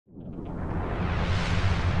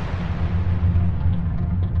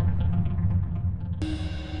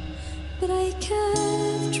I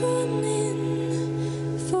kept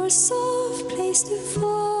running for a soft place to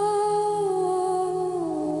fall.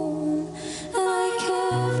 And I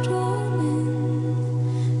kept running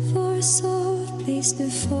for a soft place to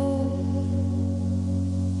fall.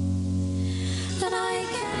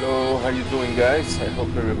 Hello, how you doing, guys? I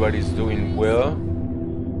hope everybody's doing well.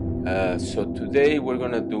 So today we're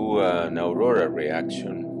gonna do an Aurora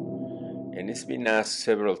reaction, and it's been asked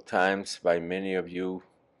several times by many of you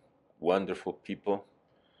wonderful people.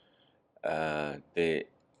 The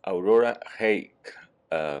Aurora HAIK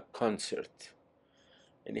concert,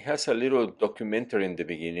 and it has a little documentary in the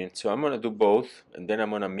beginning. So I'm gonna do both, and then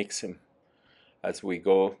I'm gonna mix them as we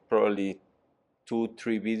go. Probably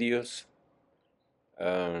 2-3 videos.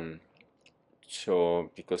 So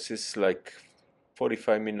because it's like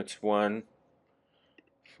 45 minutes one,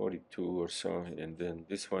 42 or so, and then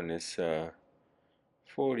this one is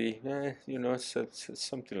 40, you know, it's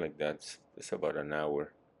something like that. It's about an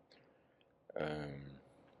hour,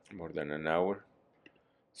 more than an hour.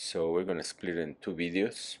 So we're gonna split it in 2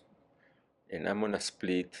 videos, and I'm gonna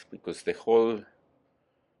split because the whole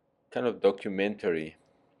kind of documentary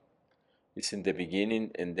is in the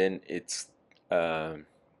beginning, and then it's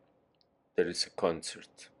there is a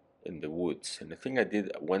concert in the woods, and I think I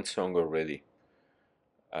did one song already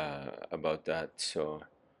about that. So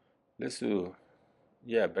let's do,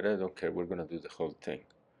 yeah, but I don't care. We're gonna do the whole thing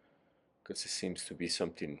because it seems to be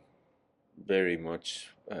something very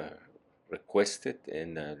much requested,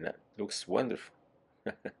 and looks wonderful.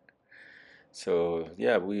 So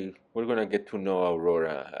yeah, we're gonna get to know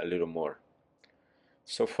Aurora a little more.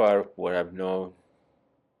 So far, what I've known,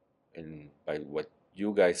 and by what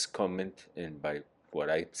you guys comment, and by what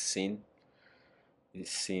I've seen, it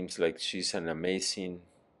seems like she's an amazing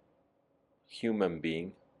human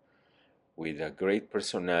being with a great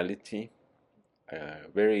personality,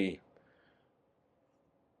 very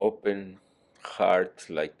open heart,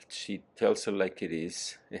 like she tells it like it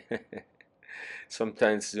is.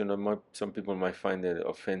 Sometimes, you know, some people might find it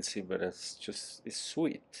offensive, but it's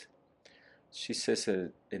sweet. She says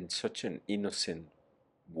it in such an innocent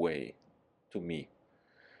way to me.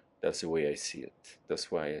 That's the way I see it.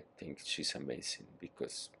 That's why I think she's amazing,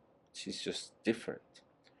 because she's just different.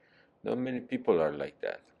 Not many people are like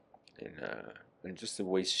that, and just the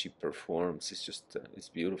way she performs is just it's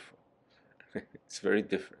beautiful. It's very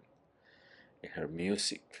different. And her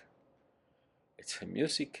music, her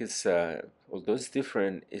music is although it's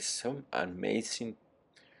different, it's some amazing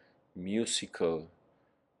musical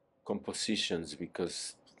compositions,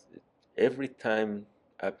 because every time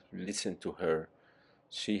I've listened to her,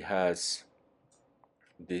 she has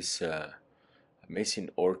this amazing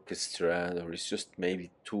orchestra, or it's just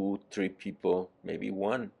maybe 2-3 people, maybe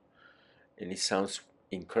one, and it sounds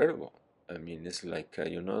incredible. I mean, it's like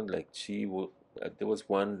you know, like there was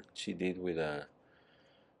one she did with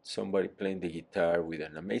somebody playing the guitar with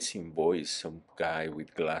an amazing voice, some guy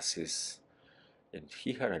with glasses, and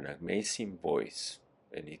he had an amazing voice,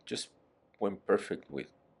 and it just went perfect with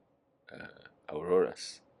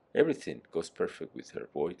Aurora's. Everything goes perfect with her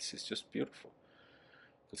voice. It's just beautiful,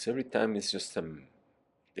 because every time it's just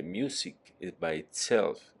the music by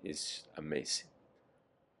itself is amazing,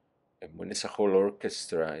 and when it's a whole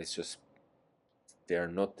orchestra, it's just, they are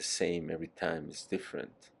not the same every time. It's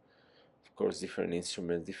different, of course, different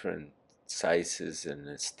instruments, different sizes, and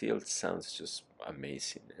it still sounds just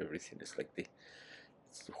amazing. Everything is like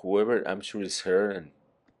whoever, I'm sure it's her, and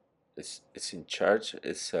it's in charge.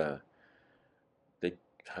 It's they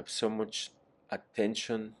have so much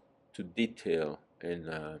attention to detail,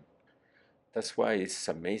 and that's why it's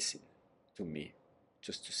amazing to me,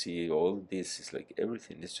 just to see all this. Is like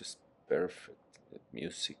everything is just perfect. The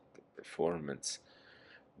music, the performance,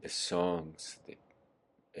 the songs,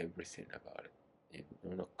 everything about it.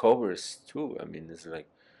 You know, covers too. I mean, it's like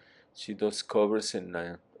she does covers, and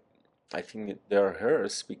I think they are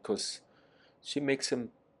hers because she makes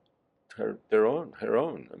them her own.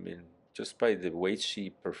 I mean, just by the way she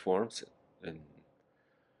performs it, and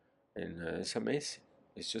it's amazing.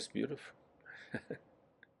 It's just beautiful.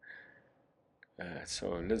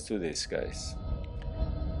 So let's do this, guys.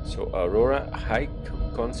 So Aurora HAIK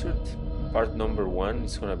concert, part number 1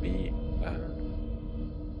 is gonna be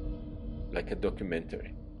like a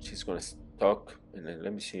documentary. She's gonna talk, and then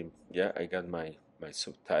let me see. Yeah, I got my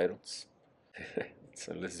subtitles.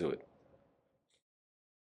 So let's do it.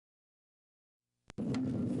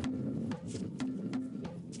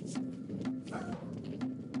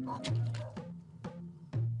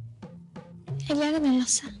 Jeg gleder meg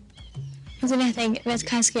masse. Og så vet jeg hva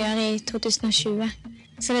jeg skal gjøre i 2020.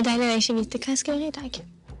 Så det er deilig å ikke vite hva jeg skal gjøre i dag.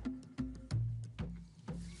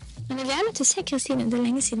 Men jeg gleder meg til å se Kristine. Det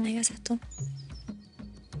lenge siden jeg har sett henne.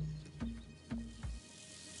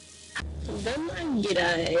 Den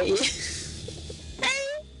grei. Hei!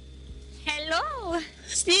 Hello!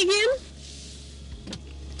 Stig inn.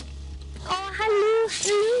 Hallo!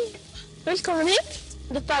 Velkommen hit.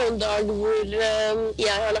 Dette en dag hvor jeg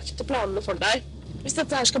har lagt planene for deg. Hvis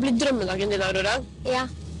dette her skal bli drømmedagen din, Aurora, Ja.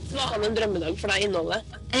 hva kan en drømmedag for deg inneholde?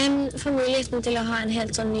 Få muligheten til å ha en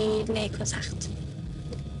helt sånn nydelig konsert.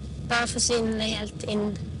 Bare forsvinne helt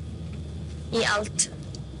inn i alt.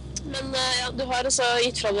 Men du har altså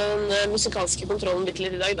gitt fra deg den musikalske kontrollen bitte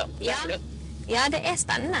litt i dag, da. Ja, det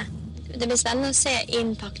spennende. Det blir spennende å se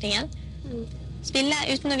innpakningen. Spille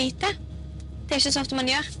uten å vite. Det ikke så ofte man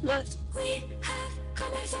gjør. Nei. We have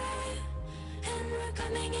come for you, and we're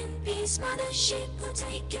coming in peace. Mothership will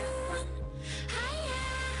take you on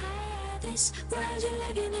higher, higher. This world you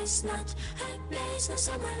live in is not a place for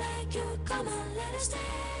someone like you. Come on, let us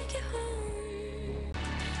take you home.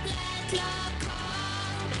 Let love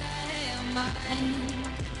conquer your mind.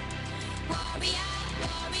 Warrior,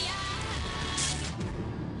 warrior.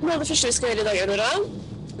 Noe av det første vi skal gjøre i dag, Aurora,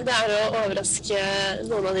 det å overraske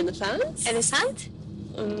noen av dine fans. Er det sant?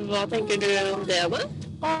 Hva tenker du om det, da?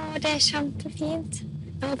 Det kjempefint.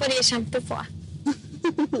 Jeg håper de kjempefå.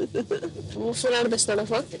 Hvorfor det best når det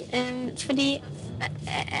få? Fordi jeg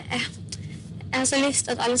har så lyst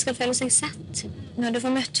til at alle skal føle seg sett. Når du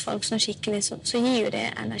får møtt folk sånn skikkelig, så gir jo det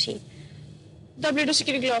energi. Da blir du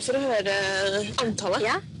sikkert glad for å høre antallet.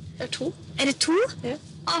 Ja. Det 2. Er det 2? Ja.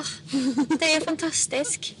 Det jo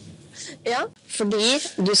fantastisk. Ja, fordi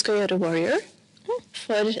du skal gjøre Warrior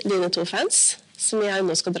for dine 2 fans, som jeg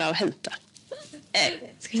nå skal dra og hente.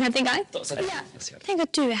 Skal vi sette i gang? Ja. Tenk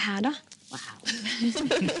at du her, da. Wow.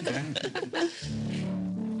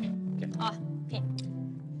 Fint.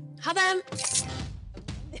 Ha det!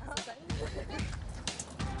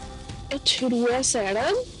 Jeg tror jeg ser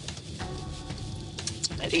dem.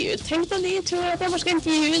 Herregud, tenk da de tror at jeg bare skal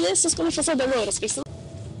intervjue dem, så skal du få se den overraskelsen.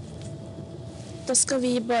 Da skal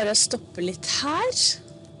vi bare stoppe litt her.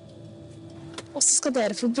 Og så skal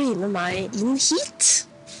dere få bli med meg inn hit.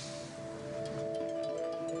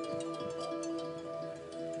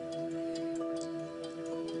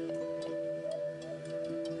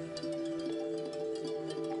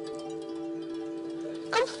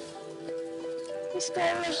 Kom. Vi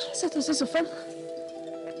skal sette oss i sofaen.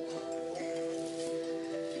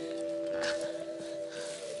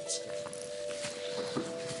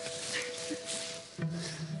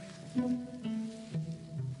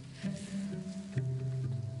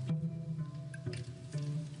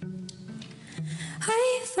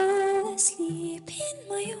 I fall asleep in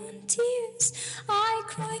my own tears. I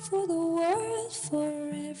cry for the world, for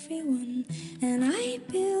everyone. And I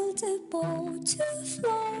build a boat to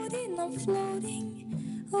float in, I'm floating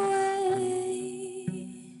away.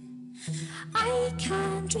 I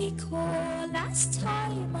can't recall last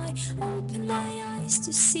time I opened my eyes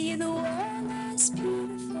to see the world as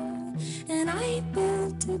beautiful. And I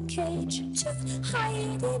built a cage to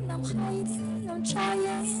hide in, I'm hiding, I'm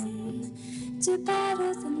trying to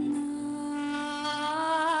battle the night.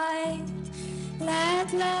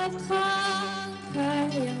 Let love conquer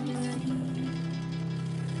your mind.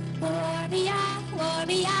 Warrior,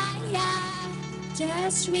 warrior, yeah.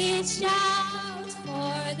 Just reach out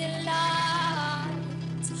for the light.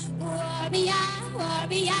 Warrior,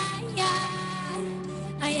 warrior, yeah.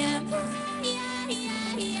 I am warrior,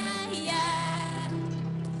 yeah, yeah, yeah.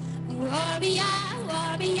 Warrior,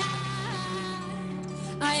 warrior.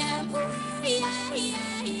 I am warrior,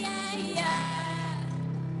 yeah, yeah, yeah.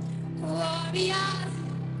 Warrior.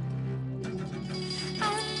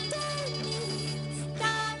 Underneath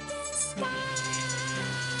darkest skies,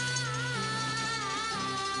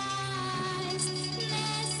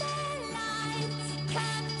 there's a light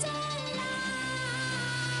kept alive.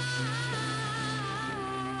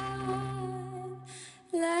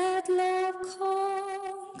 Let love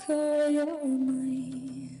conquer your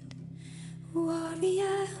mind.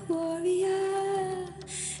 Warrior, warrior,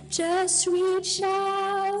 just reach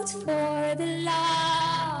out for the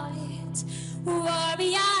light.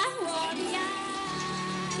 Warrior, warrior,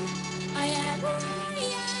 I am warrior,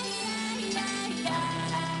 yeah, yeah, yeah.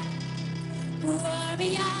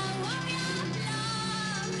 Warrior, warrior of love,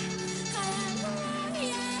 I am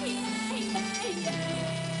warrior, yeah, yeah, yeah.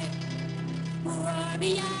 Warrior,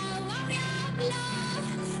 warrior of love,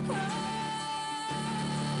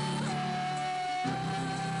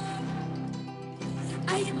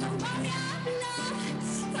 I am the warrior of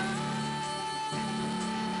love.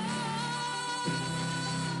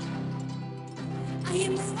 I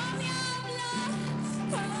am the warrior of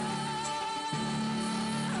love.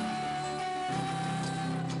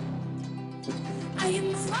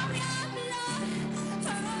 I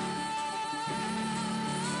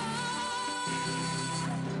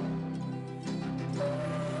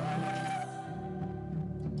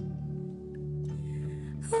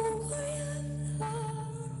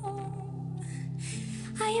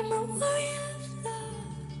am a warrior of love. I am a warrior of love.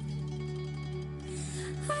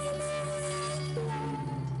 I am a warrior of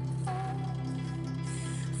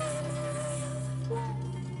love.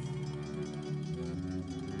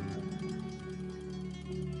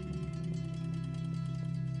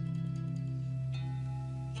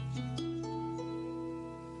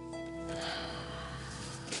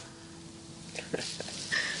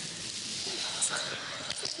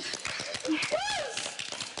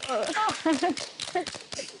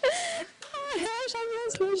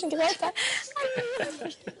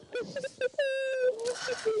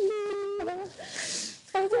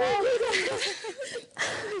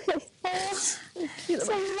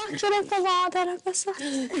 Så vakker dette var der dere satt.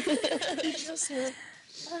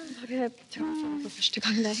 Bare traff for første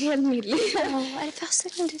gang. Det er helt nydelig. Er det første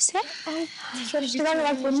gang du ser? Første gang jeg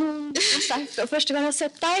har vært på noen konsert, og første gang jeg har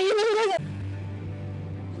sett deg.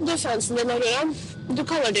 Du er fansen din, Aurora. Du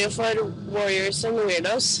kaller det jo for warriors and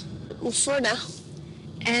weirdos. Hvorfor det?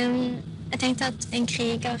 Jeg tenkte at en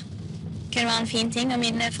kriger kunne være en fin ting å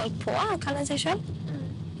minne folk på å kalle seg selv.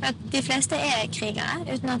 For at de fleste er krigere,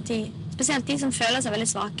 uten at spesielt de som føler seg veldig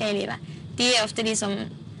svake i livet, de er ofte de som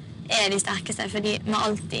er de sterkeste, for de må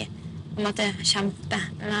alltid måtte kjempe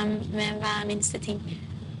med hver minste ting.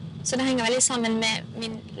 Så det henger veldig sammen med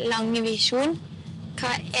min lange visjon,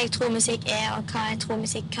 hva jeg tror musikk er, og hva jeg tror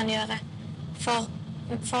musikk kan gjøre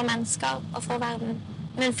for mennesker og for verden.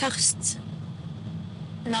 Men først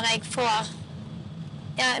når jeg får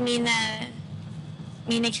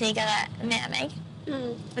mine krigere med meg.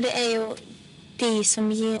 Og det er jo de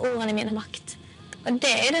som gir ordene mine makt. Og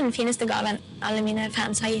det er den fineste gaven alle mine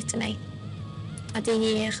fans har gitt til meg. At de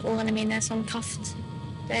gir ordene mine som kraft.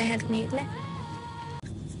 Det er helt nydelig.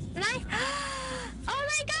 Nei! Oh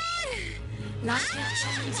my God! Nei! Oh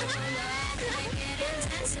my God, nei!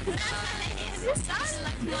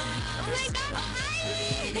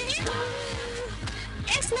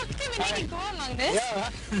 Jeg snakket med deg i går, Magnus.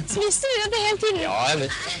 Så visste du det hele tiden? Ja, jeg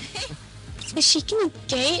vet det. Det er skikkelig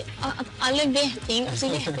gøy at alle vet ting, og så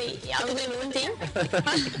vet de aldri noen ting.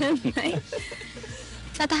 Nei.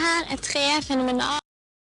 Så dette her er 3 fenomenale.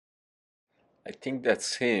 I think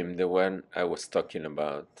that's him, the one I was talking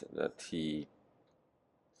about, that he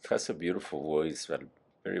has a beautiful voice,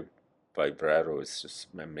 very vibrato, it's just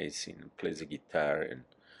amazing, plays the guitar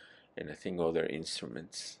and I think other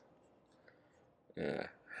instruments. Yeah.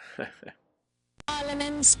 Alle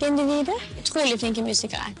menneskeindivider, utrolig flinke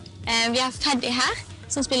musikere. Vi har Freddy her,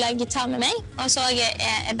 som spiller gitar med meg, og så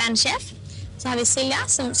er bandsjef. Så har vi Silja,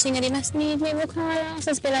 som synger de mest nydelige vokaler,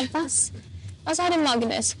 som spiller bass. Og så har vi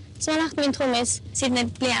Magnus, som har vært min trommis siden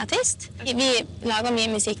jeg ble artist. Vi lager mye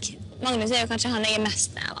musikk. Magnus er jo kanskje han jeg er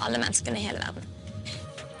mest med av alle menneskene i hele verden.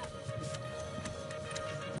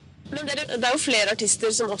 Men det er jo flere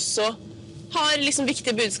artister som også har liksom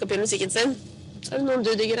viktige budskap i musikken sin. Er det noen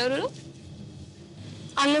du digger, Aurora?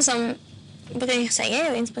 Alle som bryr seg er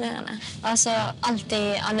jo inspirerende. Altså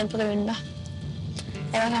alltid Anne Brun, da.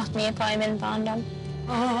 Jeg har hørt mye på i min barndom.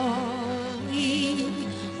 All we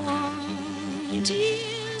want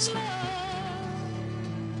is love.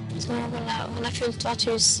 Så hun har fulgt vårt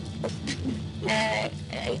hus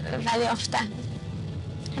veldig ofte.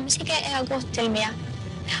 Musikk jeg har gått til mye.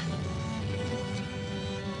 Ja.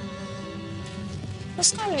 Hva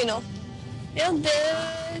skal vi nå? Ja, det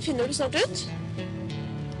finner du snart ut.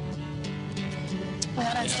 Det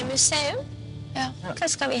er museum. Ja. Hva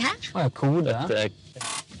skal vi her? Å, ja, kode.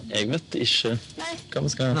 Jeg vet ikke hva vi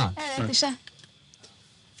skal. Jeg vet ikke.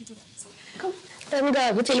 Kom. Det er en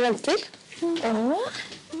gave til venter. Her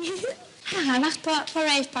har jeg vært på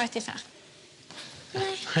rave party før.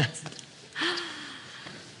 Nei.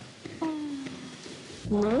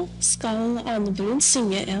 Nå skal Ane Brun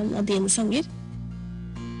synge en av dine sanger.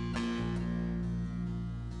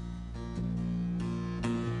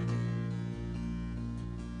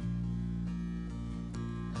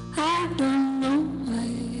 I don't know why,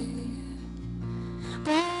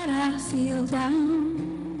 but I feel down.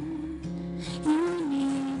 You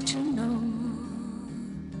need to know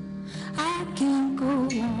I can't go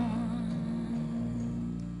on.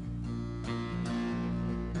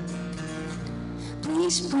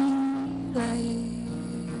 Please bring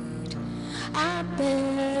light. I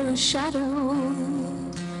bear a shadow,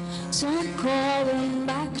 so call them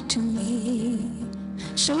back to me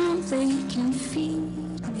so they can feed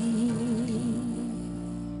me.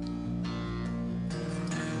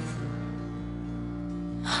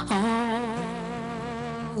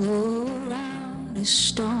 the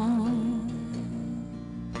storm,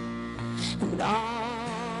 and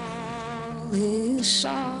all is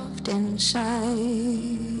soft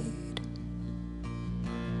inside.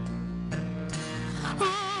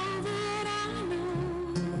 All that I know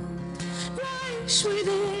lies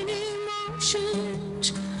within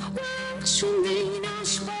emotions, words remain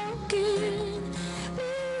unspoken,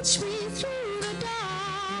 leads me through the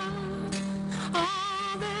dark.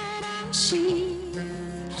 All that I see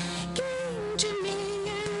came to me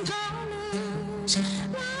in colors,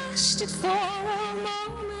 lasted for a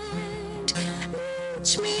moment,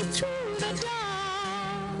 leads me through the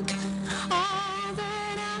dark. All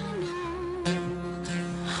that I know,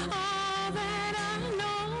 all that I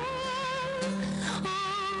know,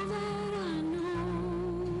 all that I know.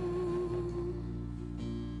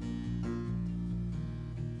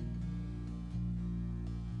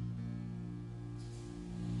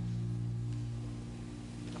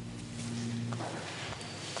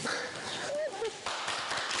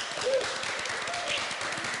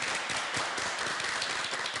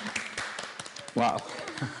 Wow.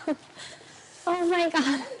 Oh my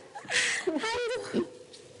god.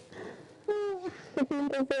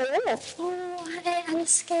 Jeg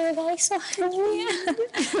elsker deg så mye.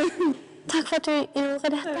 Takk for at du gjorde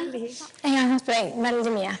dette. Jeg har hørt på deg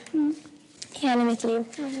veldig mye. Hele mitt liv. Og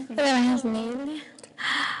det var helt nydelig.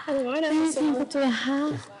 Ja, det var det. Tenk at du er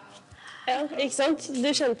her. Ja, ikke sant?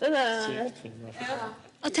 Du skjønte det.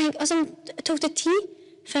 Og så tok det tid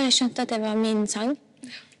før jeg skjønte at det var min sang.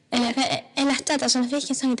 For jeg lette etter sånn,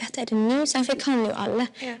 hvilken sang dette er det ny sang, for jeg kan jo alle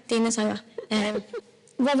dine sanger.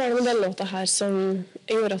 Hva var det med den låta her som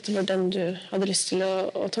gjorde at det var den du hadde lyst til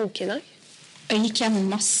å tolke i dag? Jeg gikk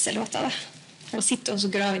gjennom masse låter da. Og sitte og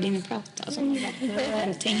grave i dine plater og sånn. Og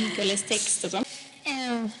tenke og lese tekst og sånn.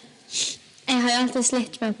 Jeg har jo alltid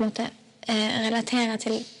slitt med å på en måte relatere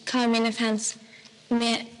til hva mine fans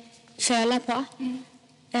føler på.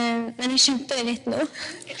 Men jeg skjønte det litt nå.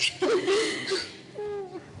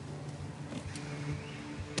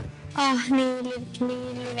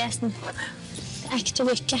 Nydelig vesen. Ekte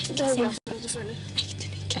lykke. Det er bra at du føler. Ekte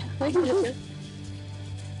lykke.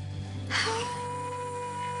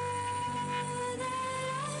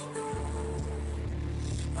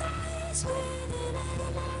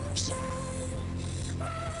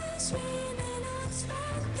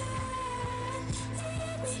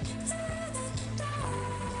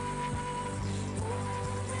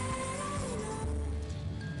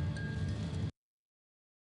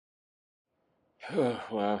 Oh,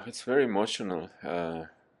 wow, it's very emotional how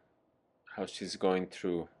she's going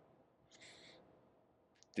through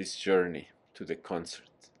this journey to the concert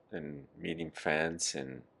and meeting fans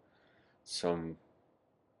and some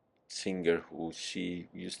singer who she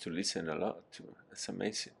used to listen a lot to. It's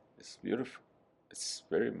amazing. It's beautiful. It's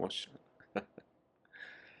very emotional.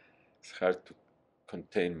 It's hard to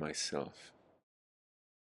contain myself.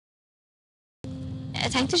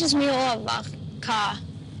 Jeg tenkte ikke så mye over hva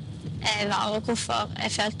jeg var, og hvorfor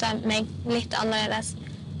jeg følte meg litt annerledes.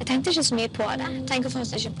 Jeg tenkte ikke så mye på det. Jeg tenker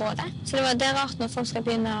faktisk ikke på det. Så det er rart når folk skal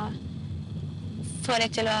begynne å få deg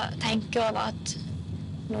til å tenke over at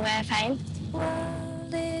noe er feil.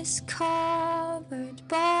 World is covered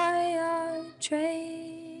by our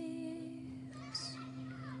trails,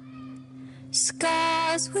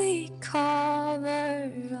 scars we cover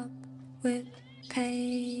up with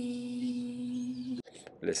pain.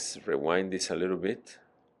 Let's rewind this a little bit.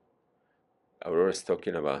 Aurora's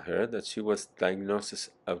talking about her, that she was diagnosed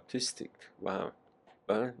as autistic. Wow.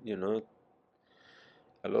 But, you know,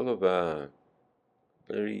 a lot of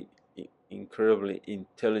very incredibly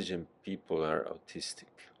intelligent people are autistic.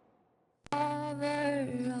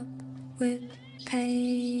 Covered up with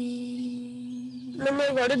pain. Men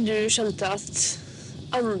når var det du skjønte at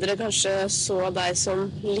andre kanskje så deg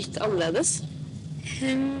som litt annerledes?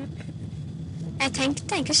 Jeg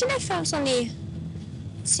tenkte ikke det før sånn i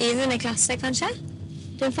 7. klasse, kanskje.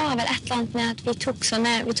 Det var vel et eller annet med at vi tok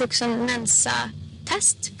sånn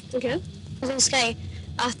Mensa-test. Ok. Og så husker jeg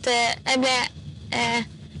at jeg ble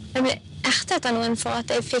ertet av noen for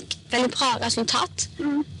at jeg fikk veldig bra resultat.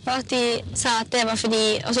 Og at de sa at det var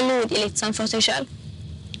fordi, og så lo de litt sånn for seg selv.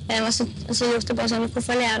 Og så lurte jeg bare sånn,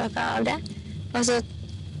 hvorfor ler dere av det? Og så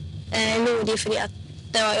lo de fordi at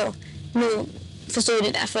det var jo, nå forstod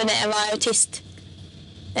de det, for jeg var autist.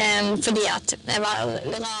 Fordi at jeg var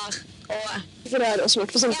rar og... For det er også smart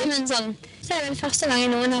på samme tid. Ja, men sånn, så er det vel første gangen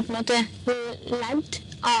noen har på en måte ledd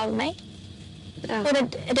av meg. Ja. Og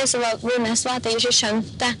det som var vondest var at jeg ikke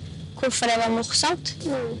skjønte hvorfor det var morsomt.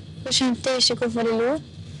 Jeg skjønte ikke hvorfor de lo.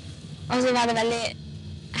 Og så var det veldig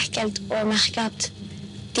ekkelt å merke at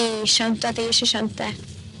de skjønte at jeg ikke skjønte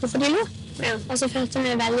hvorfor de lo. Ja. Og så følte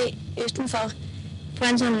jeg meg veldig utenfor på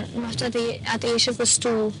en sånn måte at jeg ikke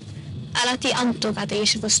forstod, eller at de antok at jeg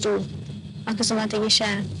ikke forstod. Akkurat som at jeg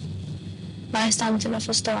ikke var i stand til å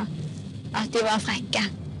forstå at de var frekke.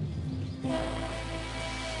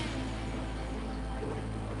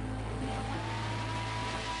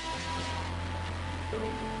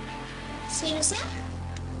 Synes jeg?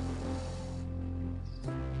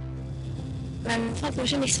 Men for at jeg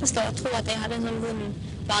ikke misforstår, jeg tror at jeg hadde en sånn vond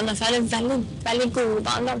barndom. For jeg hadde veldig, veldig god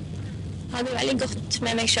barndom. Jeg hadde veldig godt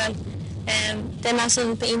med meg selv. Det er mer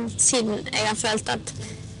sånn på innsiden jeg har følt at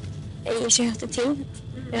jeg ikke hørte til,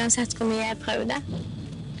 uansett hvor mye jeg prøvde.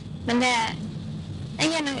 Men jeg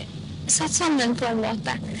er nå satt sammen på en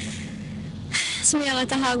måte som gjør at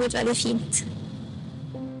det har gått veldig fint.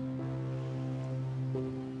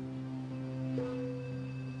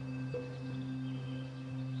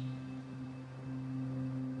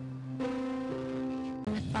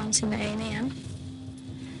 Et barn sine øyne igjen.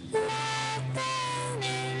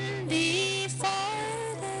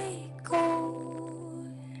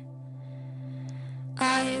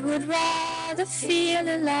 I would rather feel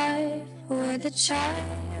alive with a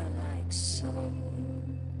childlike soul,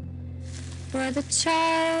 with a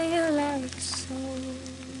childlike soul.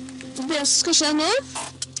 Det som skal skje nå,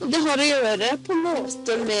 det har å gjøre på en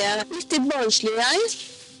måte med litt barnslig jeg.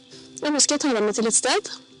 Og nå skal jeg ta deg med til et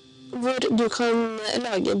sted hvor du kan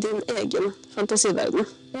lage din egen fantasiverden.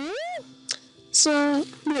 Så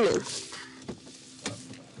bli med inn.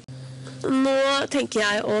 Nå tenker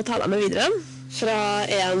jeg å ta deg med videre. Fra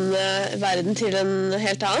en verden til en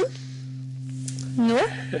helt annen. Nå?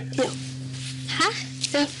 Ja. Hæ?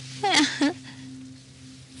 Ja.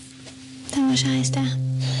 Den var ikke her i sted.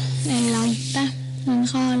 En lampe. En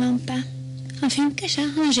rar lampe. Han funker ikke.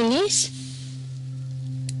 Han har ikke lys.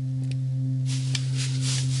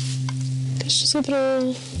 Kanskje skal prøve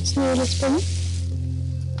å snu litt på den.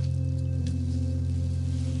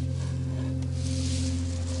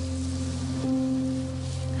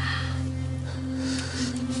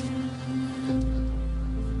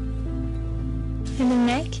 Er det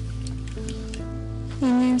meg?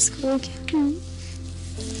 Inne i en skog.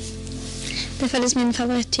 Det føles min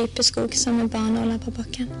favoritttype skog, som med barnåler på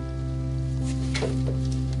bakken.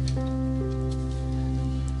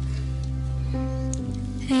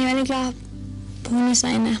 Jeg er veldig glad på hennes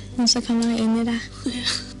vegne, hun som kan være inne der.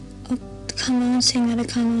 Og det kan være hun synger, det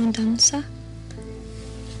kan være hun danser.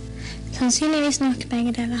 Sannsynligvis nok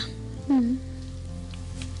begge deler.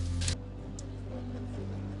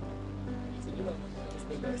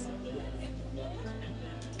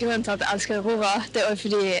 Grunnen til at jeg elsker Aurora, det er også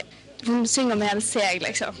fordi hun synger med hele seg,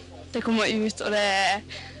 liksom. Det kommer ut, og det er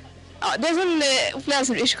sånn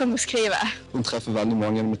opplevelse du ikke kan beskrive. Hun treffer veldig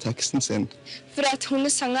mange med teksten sin. For at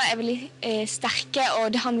hennes sanger er veldig sterke,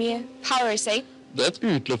 og det har mye power i seg. Det er et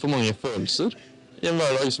utløp for mange følelser. I en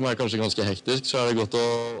hverdag som er kanskje ganske hektisk, så er det godt å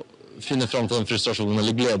finne fram til den frustrasjonen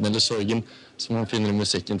eller gleden eller sorgen som man finner i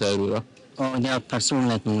musikken til Aurora. Og det at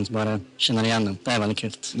personligheten hennes bare skinner igjennom, det er veldig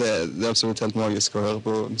kult. Det er absolutt helt magisk å høre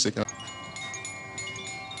på musikken.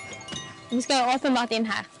 Vi skal åpenbart inn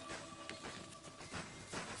her.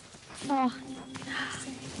 Åh.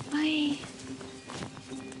 Oi.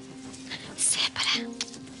 Se på det.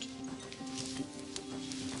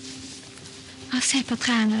 Og se på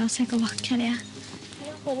trærne, og se hvor vakre de er.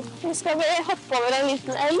 Nå skal vi hoppe over en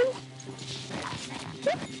liten elv.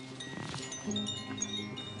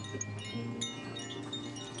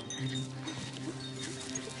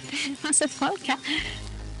 Masse folk her.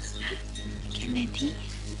 Hvem er de?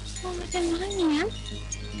 Åh, det er mange igjen.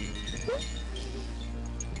 Oi.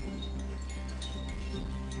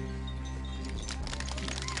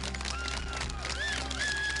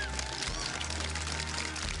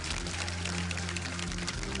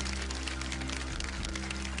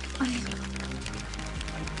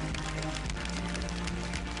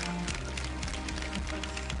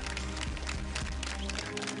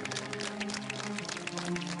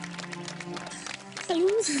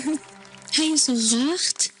 Hei, så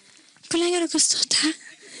rart. Hvor lenge har dere stått her?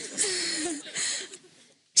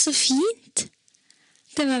 Så fint.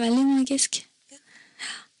 Det var veldig magisk.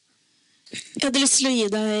 Jeg hadde lyst til å gi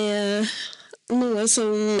deg noe som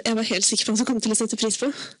jeg var helt sikker på at du kom til å sette pris på.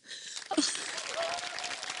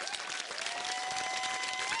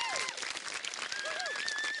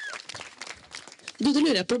 Du, det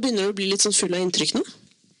lurer jeg på, begynner du å bli litt sånn full av inntrykk nå?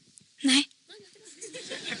 Nei.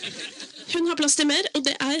 Hun har plass til mer, og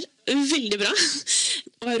det er veldig bra.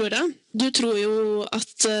 Aurora, du tror jo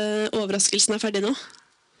at overraskelsen er ferdig nå.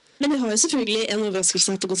 Men vi har jo selvfølgelig en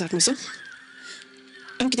overraskelse her på konserten også.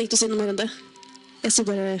 Jeg har ikke tenkt å si noe mer enn det. Jeg sier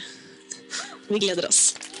bare, vi gleder oss.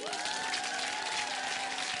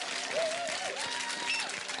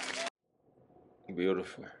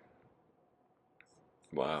 Beautiful.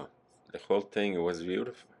 Wow. The whole thing was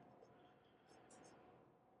beautiful.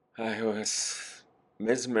 I was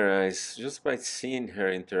mesmerized just by seeing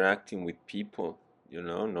her interacting with people,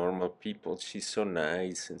 normal people. She's so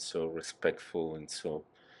nice and so respectful and so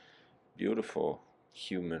beautiful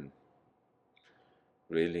human.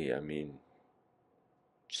 Really, I mean,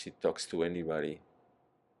 she talks to anybody.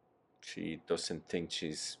 She doesn't think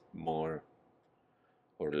she's more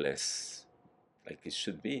or less like it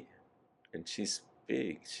should be. And she's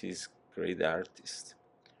big, she's a great artist.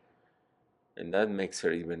 And that makes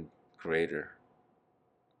her even greater.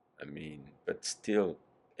 I mean, but still,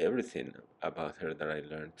 everything about her that I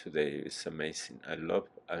learned today is amazing. I love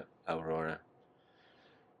Aurora.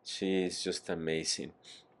 She is just amazing.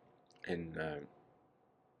 And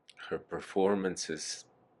her performances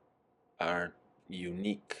are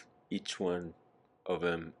unique, each one of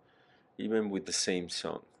them, even with the same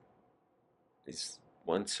song. It's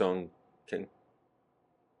one song can,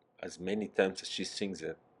 as many times as she sings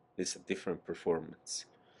it, it's a different performance.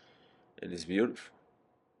 And it's beautiful.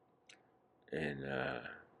 And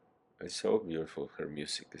it's so beautiful. Her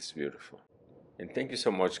music is beautiful. And thank you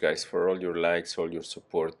so much, guys, for all your likes, all your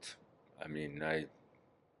support. I mean, I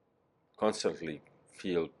constantly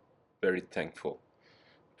feel very thankful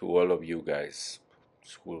to all of you guys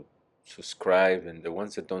who subscribe and the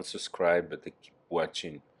ones that don't subscribe but they keep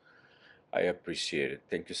watching. I appreciate it.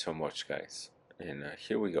 Thank you so much, guys. And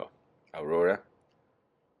here we go. Aurora.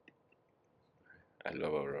 I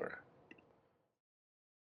love Aurora.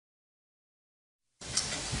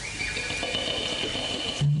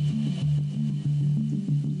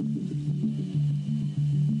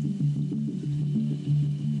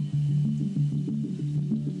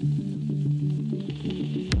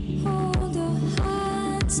 Hold your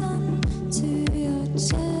hands on to your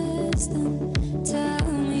chest and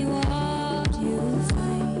tell me what you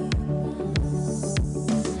find.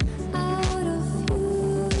 Out of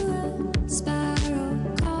you, a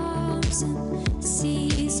sparrow comes and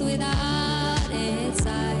sees without its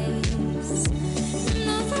eyes.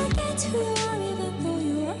 Don't forget who you are, even though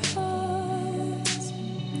you are hurt.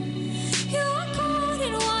 You are caught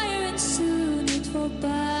in wire and soon it will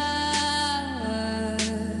burst.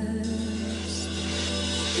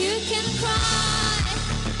 You can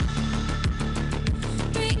cry,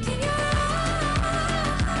 breaking your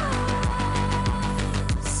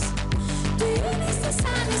eyes. Do you miss the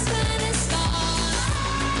sadness when it's gone?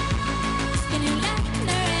 Can you let the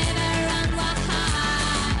river run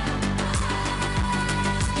wild?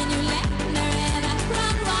 Can you let the river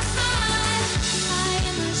run wild? I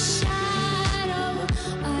am a shadow,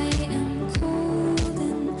 I am cold,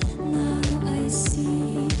 and now I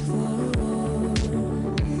seek for war.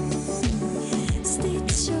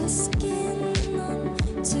 Stitch your skin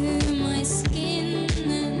onto my skin,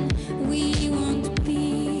 and we won't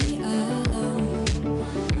be alone.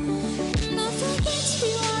 Don't forget who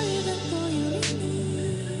you are, even though you're in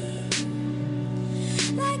need.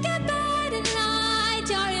 Like a bird at night,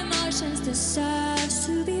 your emotions deserve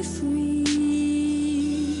to be free.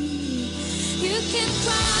 You can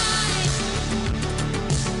cry,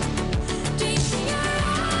 drinking your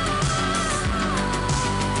eyes.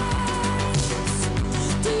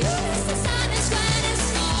 Do you miss the sadness when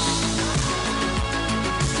it's gone?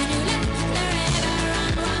 Can you let the river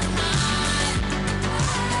run wild?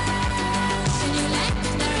 Can you let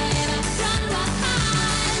the river run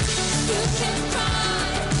wild? You can cry,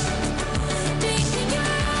 drinking your eyes.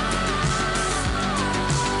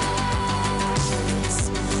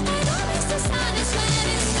 I don't miss the sadness when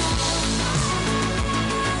it's gone.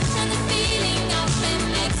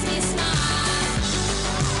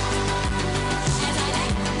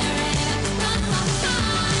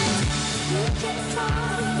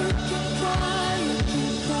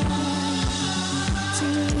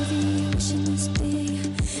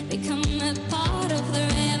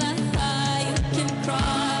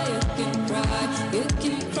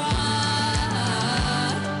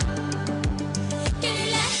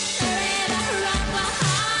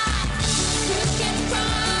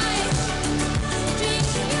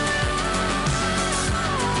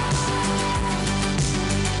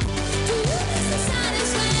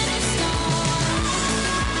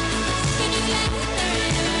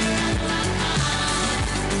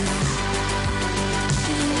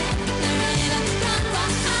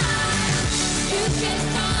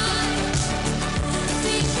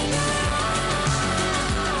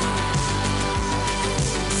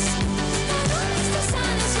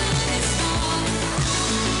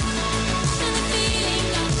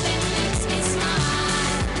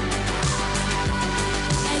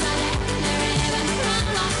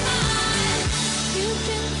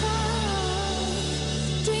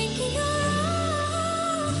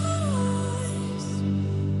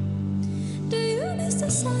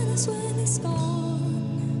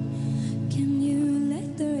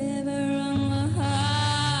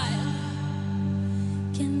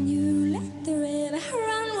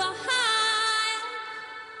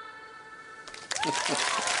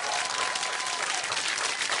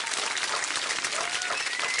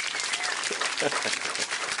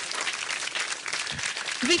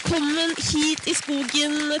 Velkommen hit I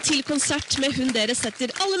skogen til konsert med hun dere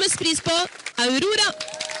setter aller mest pris på, Aurora.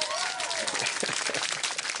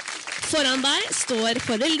 Foran deg står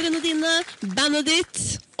foreldrene dine, bandet ditt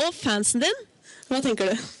og fansen din. Hva tenker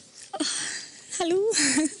du? Hallo.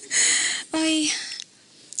 Oi,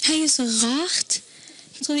 det så rart.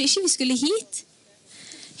 Jeg trodde ikke vi skulle hit.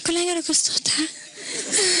 Hvor lenge har dere stått her?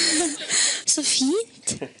 Så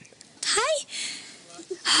fint. Hei.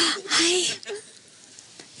 Hei.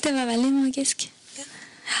 Det var veldig magisk. Ja.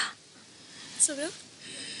 Så bra.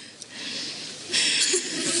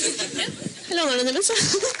 Låner den imens.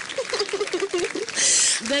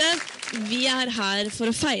 Dere, vi her for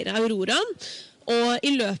å feire Aurora, og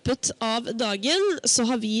I løpet av dagen så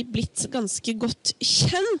har vi blitt ganske godt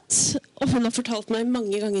kjent, og hun har fortalt meg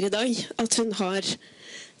mange ganger I dag at hun har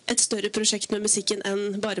et større prosjekt med musikken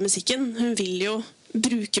enn bare musikken. Hun vil jo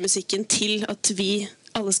bruke musikken til at vi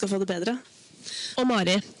alle skal få det bedre. Og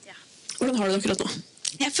Mari, hvordan har du det akkurat nå?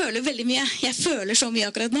 Jeg føler veldig mye. Jeg føler så mye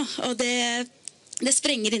akkurat nå, og det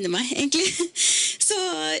sprenger inni meg, egentlig. Så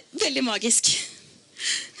veldig magisk.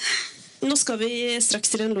 Nå skal vi straks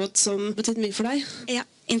til en låt som betydde mye for deg. Ja,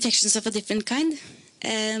 Infections of a Different Kind.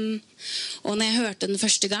 Og når jeg hørte den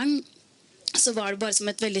første gang, så var det bare som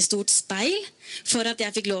et veldig stort speil for at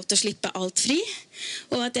jeg fikk lov til å slippe alt fri.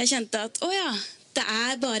 Og at jeg kjente at, åja, det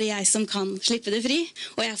bare jeg som kan slippe det fri,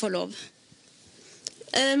 og jeg får lov.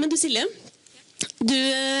 Men du Silje, du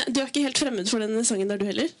ikke helt fremmed for denne sangen der du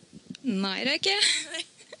heller? Nei, det ikke.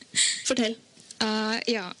 Fortell.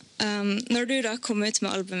 Når du da kom ut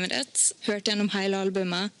med albumet ditt, hørte gjennom hele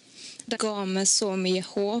albumet, det ga meg så mye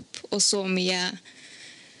håp og så mye,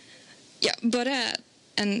 bare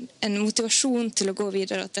en motivasjon til å gå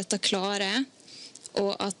videre, at dette klarer jeg,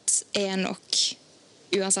 og at jeg nok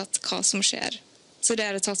uansett hva som skjer. Så det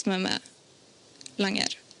har jeg tatt med meg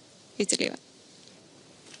lenger ut I livet.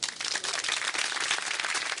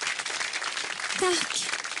 Takk.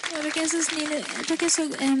 Dere så snille. Dere så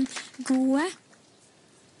gode.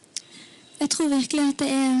 Jeg tror virkelig at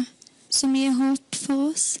det så mye håp for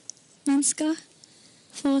oss mennesker,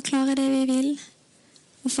 for å klare det vi vil,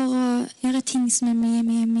 og for å gjøre ting som mye,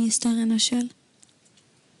 mye, mye større enn oss selv.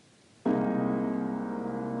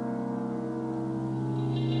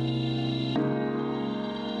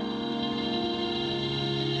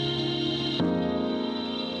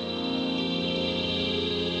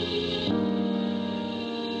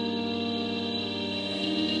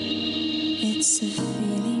 It's a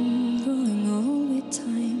feeling growing all the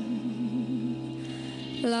time,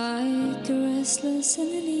 like a restless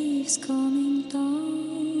and the leaves coming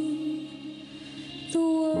down. The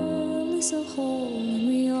world is a hole and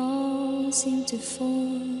we all seem to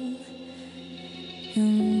fall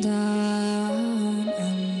and down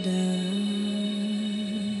and down.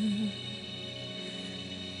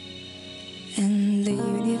 And the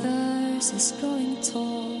universe is growing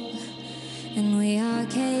tall, and we are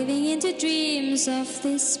caving into dreams of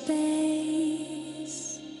this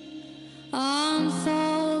space.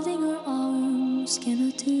 Unfolding our arms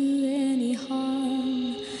cannot do any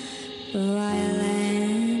harm.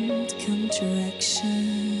 Violent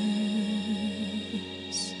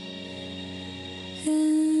contractions.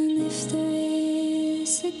 And if there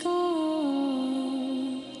is a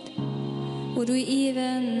God, would we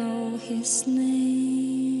even know his name?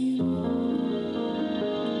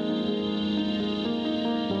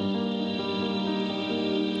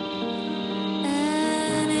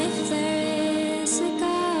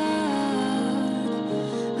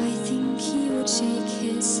 Shake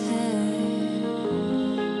his head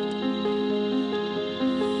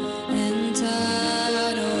and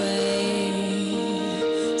turn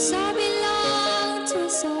away. So belong to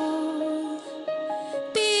us all.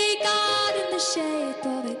 Be God in the shape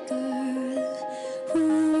of a girl who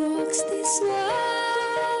walks this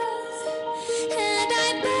world. And I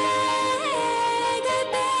beg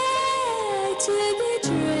to be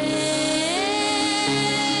drained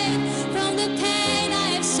from the pain I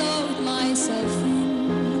have sowed myself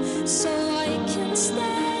in, so I can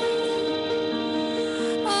stay.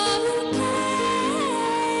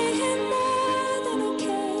 Okay, and more than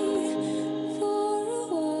okay for a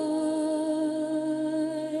while,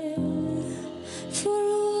 for a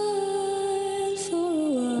while, for a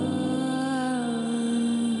while.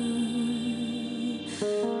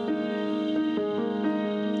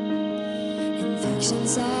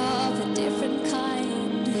 Infections of a different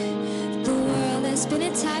kind. The world has been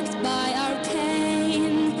attacked by our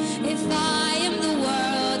pain. If I am the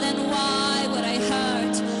world, then why would I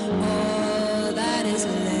hurt all that is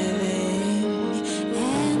living?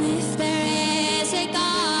 And if there is a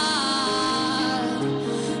God,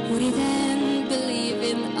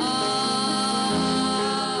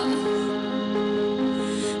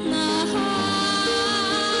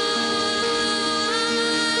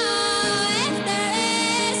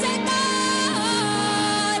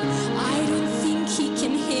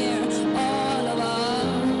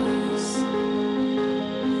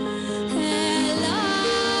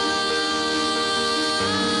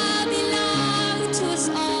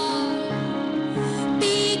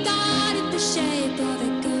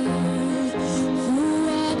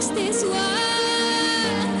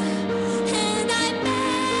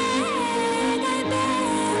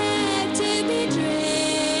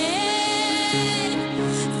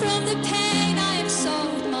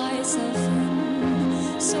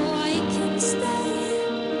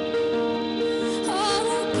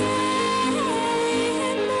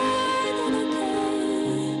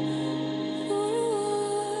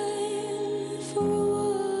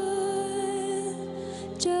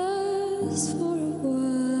 just for a while.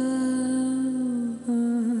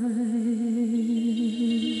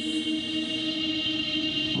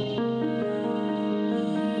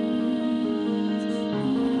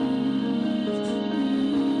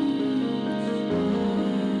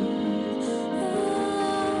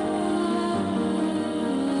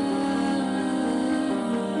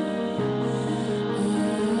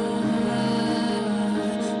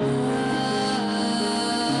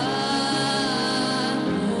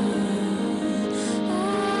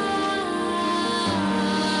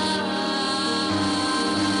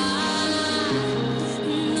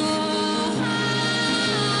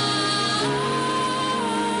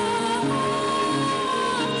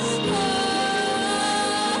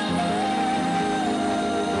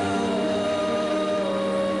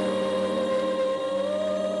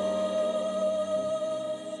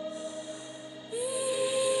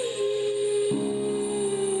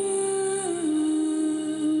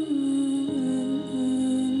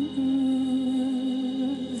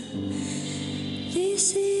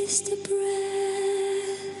 This is the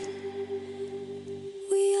breath.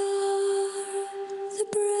 We are the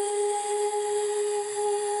breath.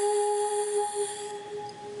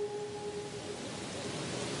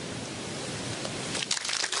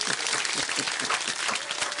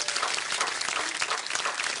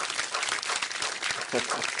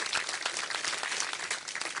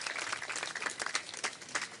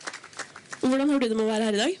 Hvordan har du det med å være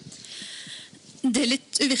her i dag? Det er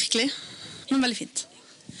litt uvirkelig, men veldig fint.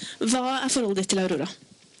 Hva er forholdet ditt til Aurora?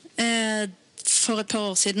 For et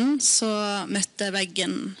par år siden så møtte jeg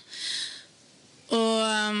veggen,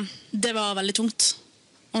 og det var veldig tungt.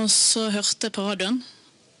 Og så hørte jeg på radioen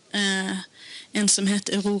en som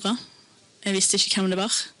het Aurora, jeg visste ikke hvem det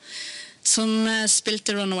var, som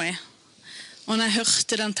spilte Runaway. Og når jeg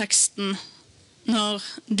hørte den teksten, når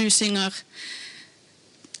du synger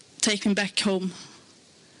Take me back home,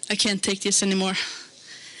 I can't take this anymore,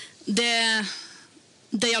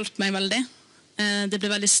 det hjalp meg veldig. Det ble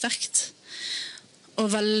veldig sterkt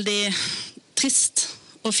og veldig trist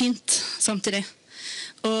og fint samtidig.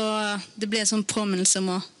 Og det ble en sånn påminnelse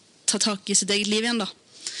om å ta tak i sitt eget liv igjen da.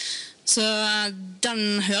 Så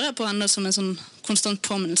den hører jeg på enda som en sånn konstant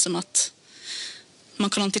påminnelse om at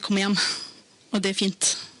man kan alltid komme hjem, og det er fint.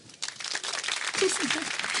 Tusen takk.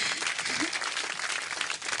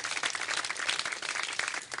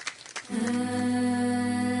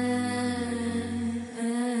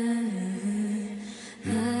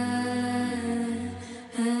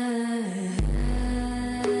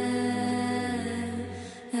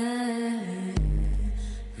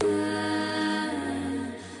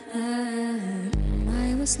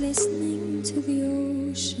 I was listening to the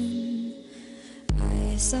ocean.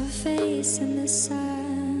 I saw a face in the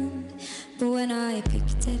sand, but when I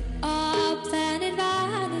picked it up, then it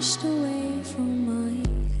vanished away from my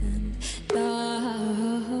hand.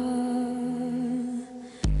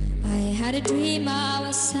 I had a dream I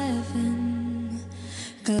was 7,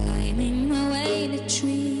 climbing my way in a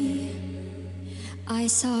tree. I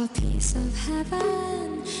saw a piece of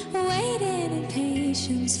heaven waiting in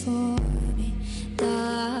patience for me.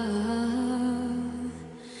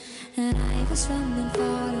 And I was running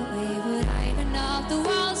far away, would I run off the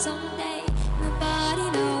world someday?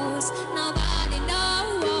 Nobody knows, nobody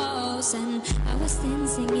knows. And I was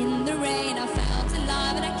dancing in the rain, I felt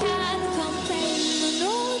alive and I can't complain.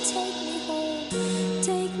 No,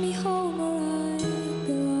 take me home where I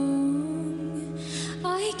belong.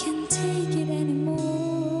 I can't take it anymore.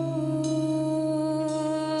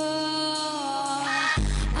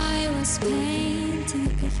 I was painting a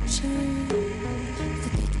picture. The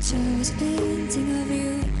picture was a painting of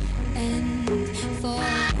you, and for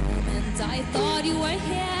a moment I thought you were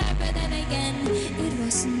here, but then again it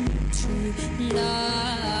wasn't true. No,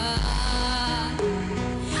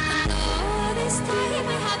 this time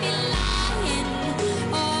I have been lying,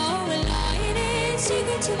 lying in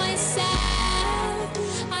secret to myself.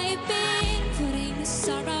 I've been putting the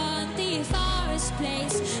sorrow on the forest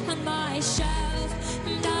place on my shelf.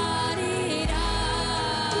 Da-dee-da.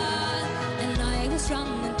 And I was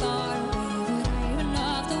running far away, would I run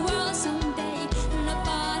off the world someday?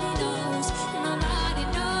 Nobody knows, nobody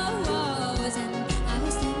knows. And I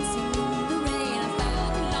was dancing in the rain, I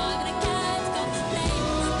felt alive and I can't complain.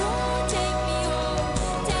 No,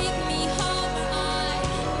 take me home where I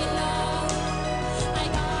belong. I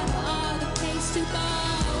got no other place to go.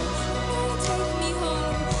 No, take me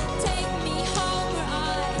home where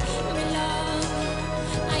I belong.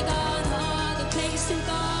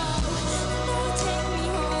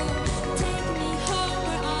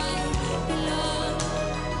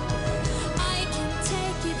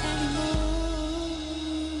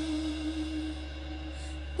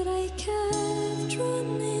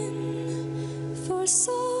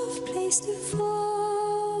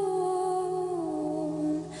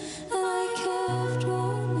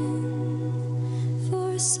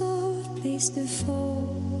 place to fall.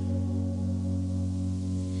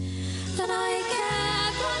 And I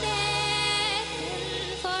kept running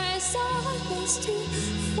for a soft place to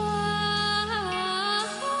fall.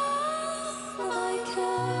 And I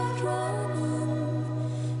kept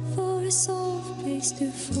running for a soft place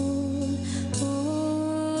to fall.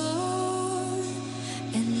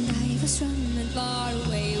 And I was running far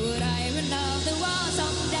away. Would I run off the wall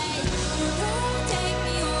someday? Take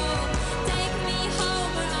me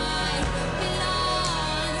home where I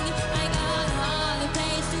belong. I got no other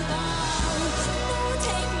place to go. No,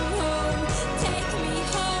 take me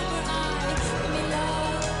home where I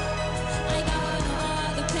belong. I got no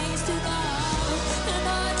other place to go.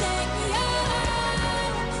 No, take me home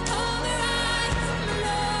where I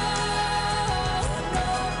belong.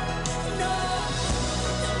 No,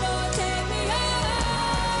 take me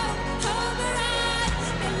home where I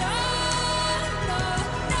belong.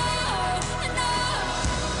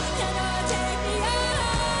 No, take me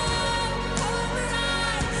home where I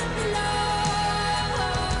belong.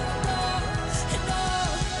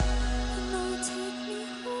 No, take me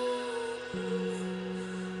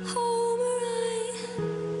home where I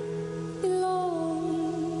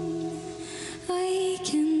belong. I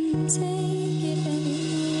can take it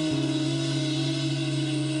anymore.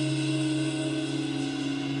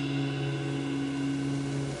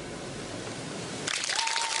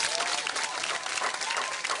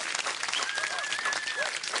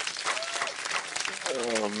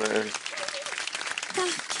 Oh, man.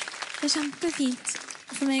 Takk. Det er kjempefint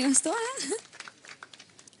for meg å stå her.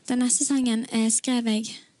 Den neste sangen skrev jeg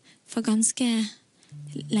for ganske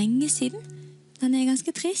lenge siden. Den er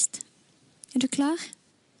ganske trist. Er du klar?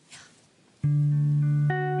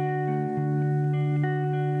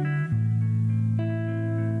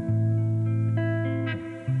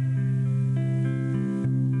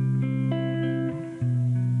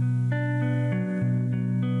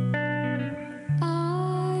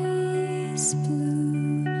 Eyes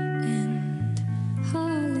blue and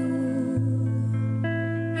hollow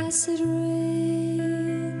as it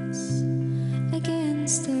rains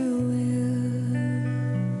against their will.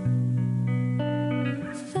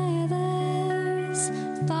 Feathers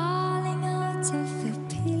falling out of the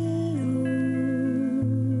pillow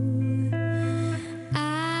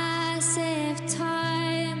as if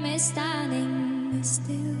time is standing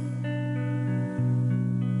still.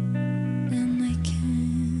 And I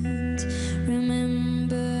can't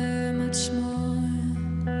remember much more,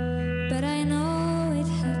 but I know it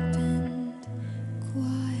happened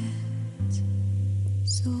quiet,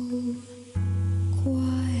 so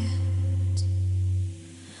quiet.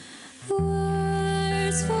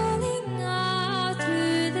 Words falling out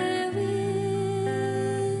through the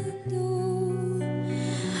window.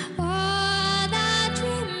 All that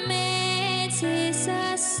remains is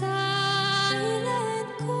a silent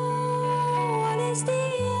call. Is the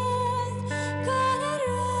earth gonna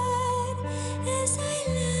run as I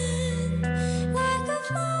land like a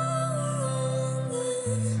flower on the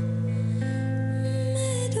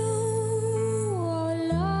meadow? Oh,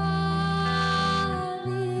 love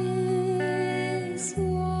is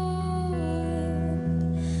wild.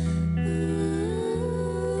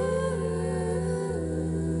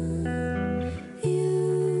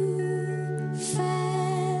 You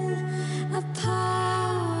fell apart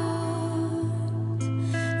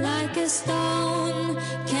like a stone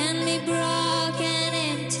can be broken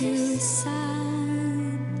into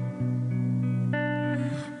sand.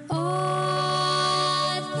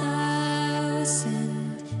 Oh,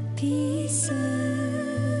 1,000 pieces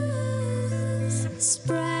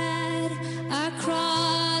spread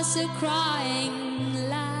across a crying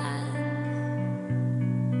land.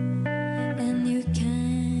 And you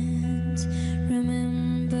can't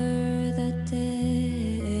remember that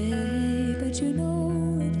day, but you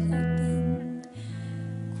know it happened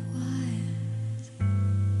quiet,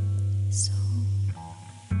 so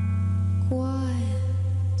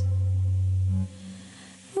quiet.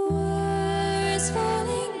 Words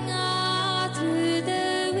falling out through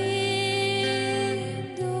the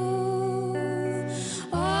window.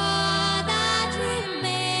 All that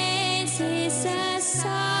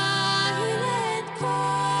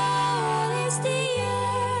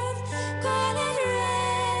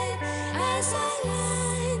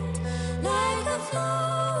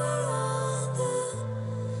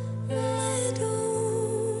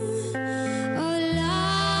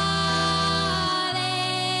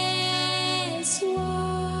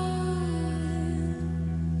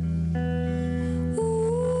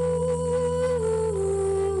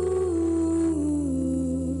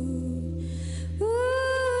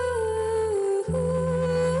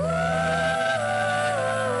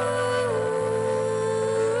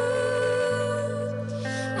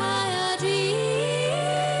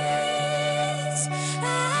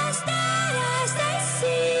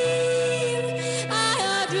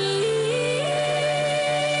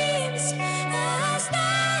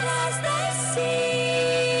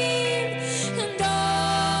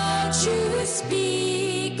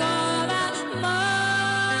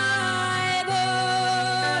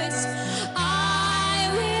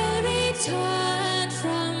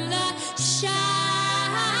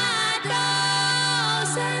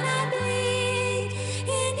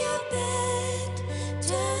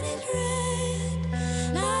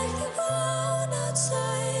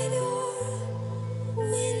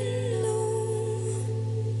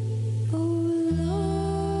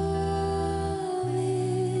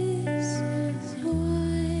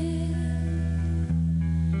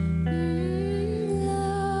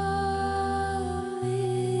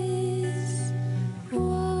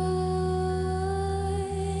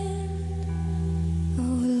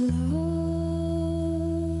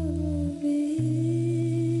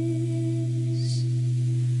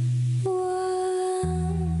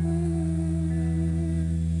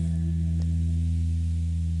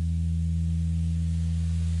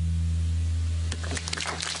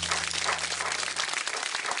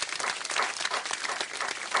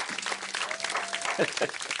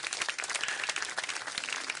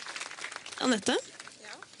Annette,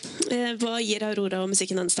 hva gir Aurora og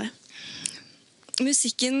musikken hennes deg?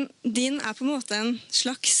 Musikken din på en måte en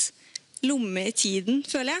slags lomme i tiden,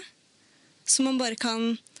 føler jeg. Som man bare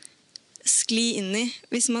kan skli inn i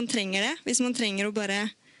hvis man trenger det. Hvis man trenger å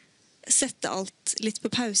bare sette alt litt på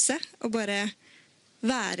pause og bare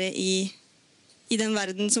være i den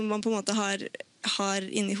verden som man på en måte har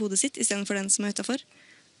inni hodet sitt, i stedet for den som utenfor.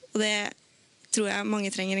 Og det tror jeg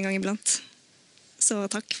mange trenger en gang iblant. Så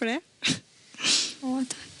takk for det.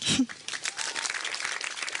 Takk.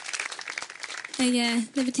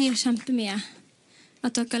 Det betyr kjempemye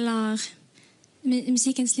at dere lar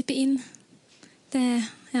musikken slippe inn.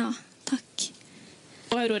 Takk.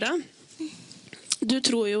 Og Aurora, du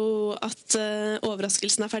tror jo at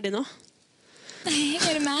overraskelsen ferdig nå.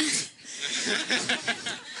 Er det meg?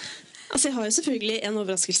 Altså, jeg har jo selvfølgelig en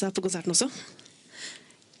overraskelse her på konserten også.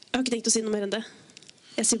 Jeg har ikke tenkt å si noe mer enn det.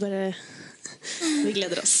 Jeg sier bare vi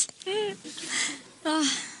gleder oss.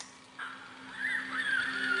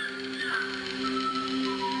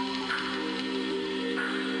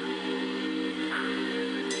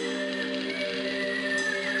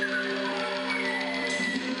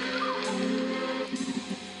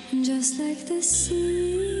 Just like the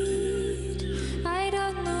seed, I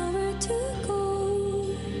don't know where to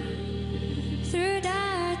go. Through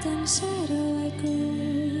dirt and shadow I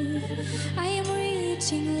grow. I am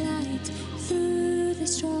reaching light through the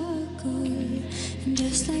struggle. And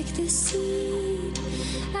just like the seed,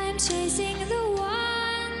 I'm chasing the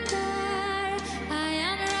wonder. I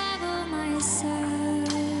unravel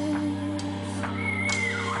myself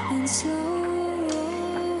in slow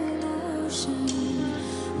motion.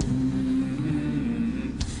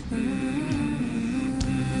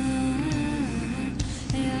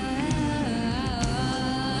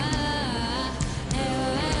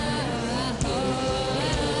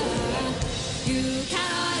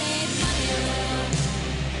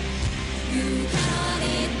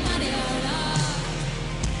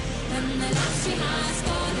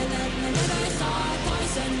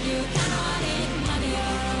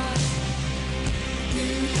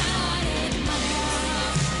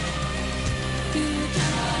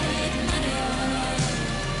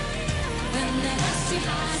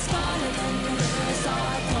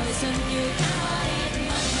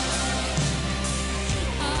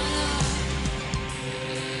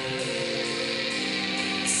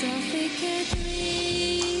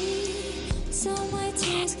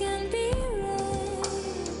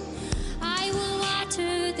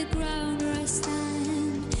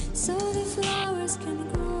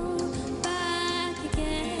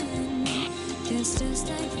 Just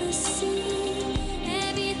like the sea,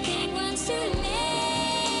 everything wants to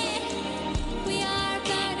live. We are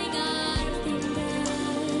burning our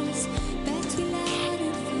fingers, but we let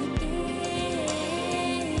it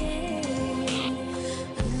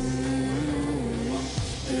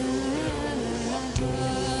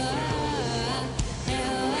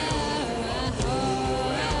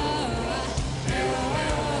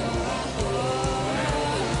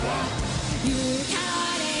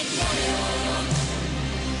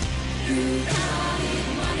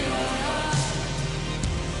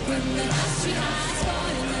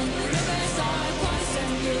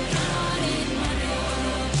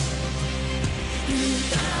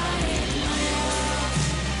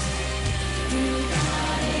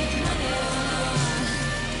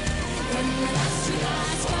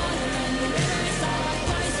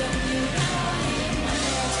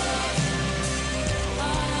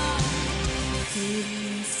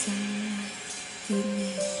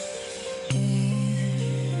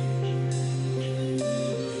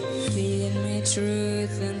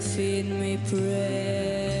truth and feed me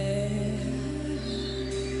prayer.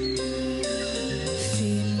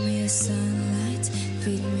 Feed me sunlight,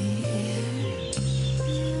 feed me air.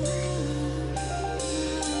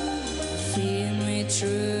 Feed me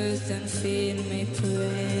truth and feed me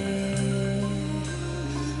prayer.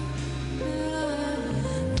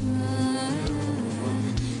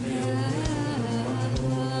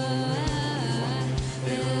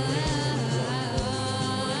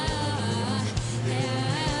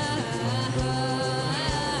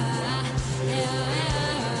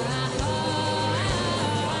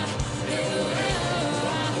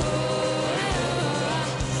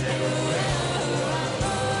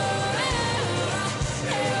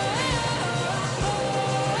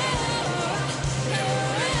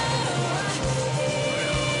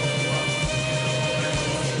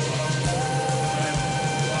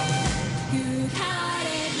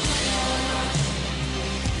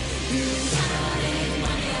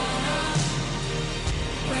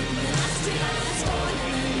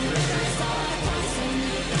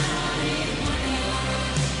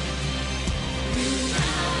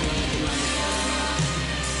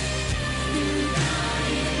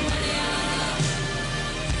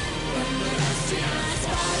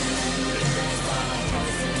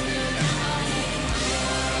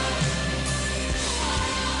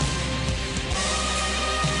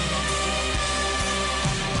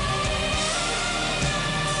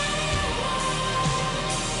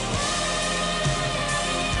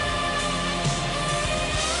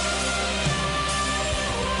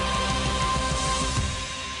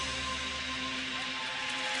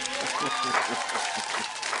 Var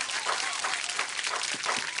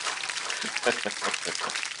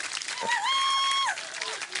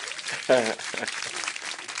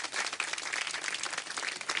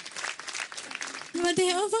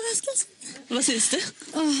det overraskelse? Hva synes du?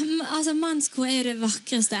 Altså, mannskor er jo det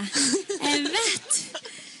vakreste. Jeg vet!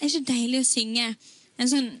 Det er ikke deilig å synge en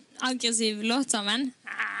sånn aggressiv låt sammen.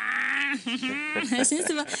 Jeg synes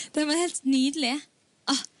det var helt nydelig.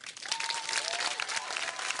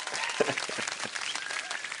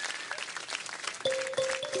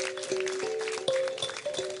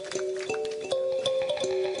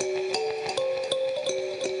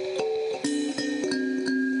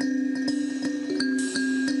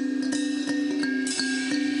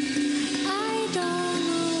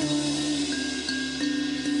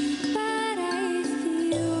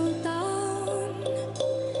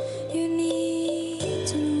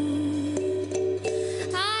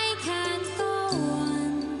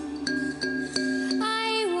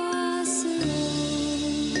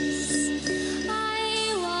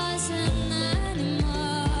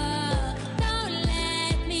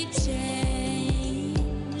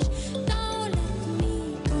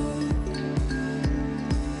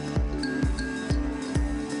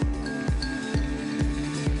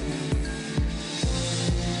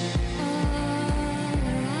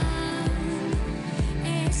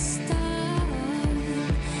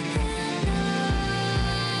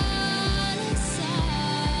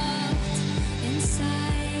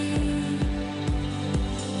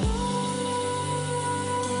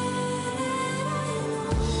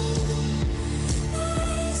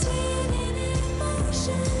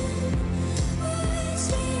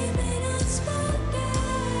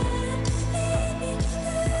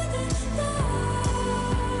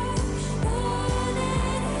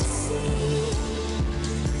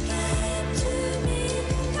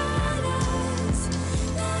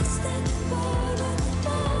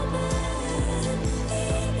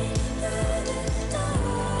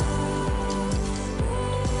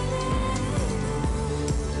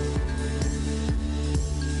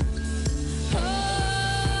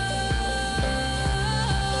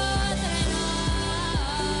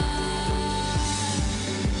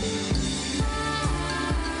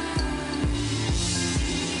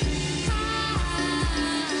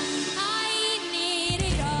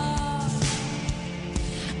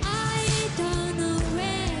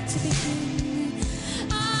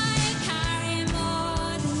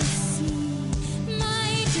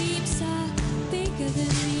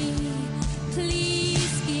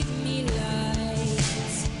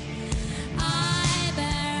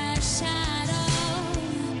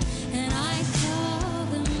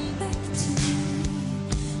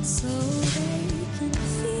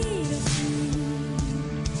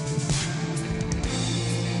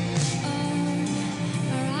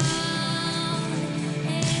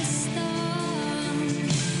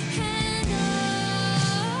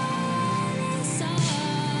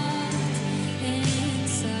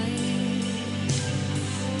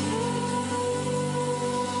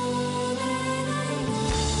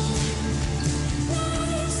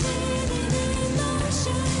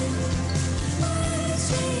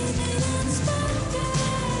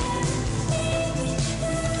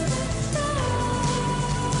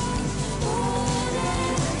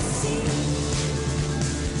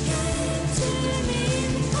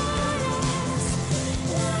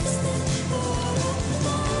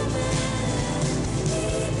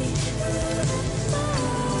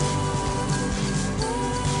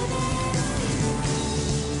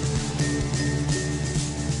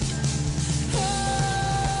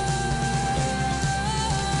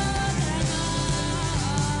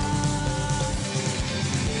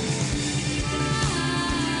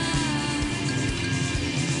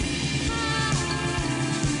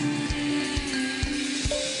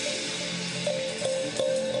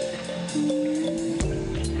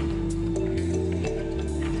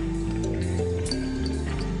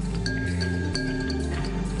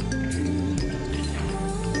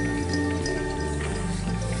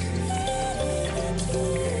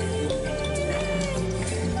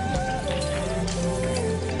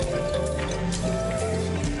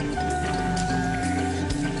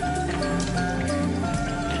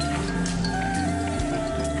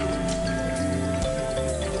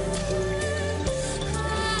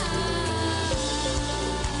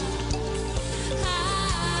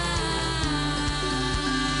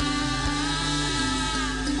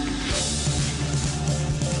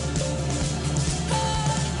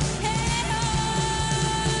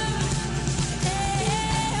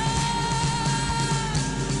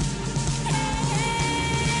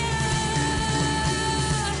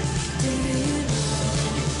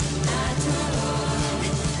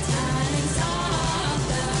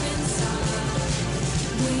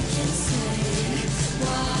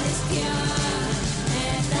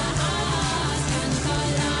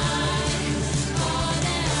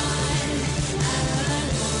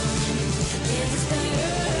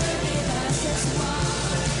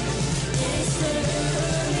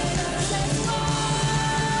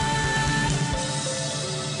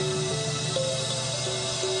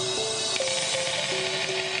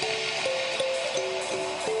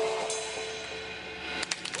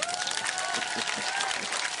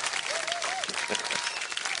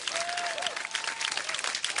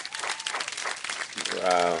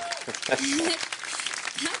 Wow.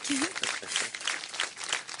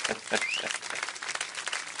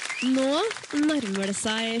 Nå nærmer det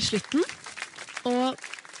seg slutten. Og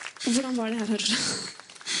hvordan var det her, Aurora?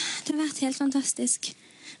 Det har vært helt fantastisk.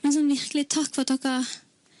 Men sånn virkelig takk for at dere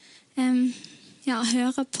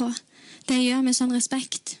hører på. Det gjør med sånn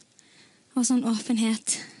respekt og sånn åpenhet.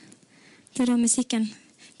 Det er da musikken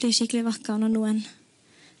blir skikkelig vakker når noen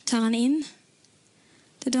tar den inn.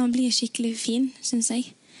 Det er da den blir skikkelig fin, synes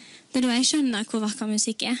jeg. Det er da jeg skjønner hvor vakker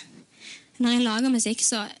musikk er. Når jeg lager musikk,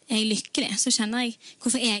 så er jeg lykkelig. Så kjenner jeg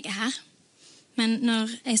hvorfor jeg er her. Men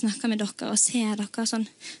når jeg snakker med dere og ser dere sånn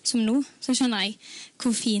som nå, så skjønner jeg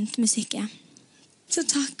hvor fint musikk er. Så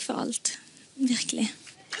takk for alt. Virkelig.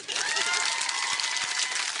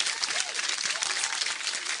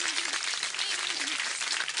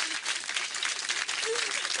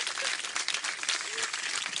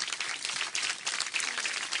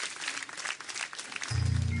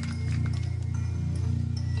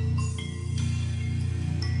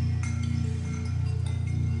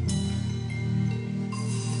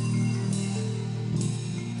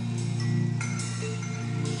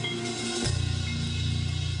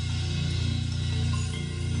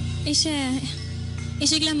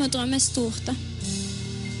 Ikke glem å drømme stort, da.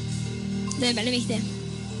 Det er veldig viktig.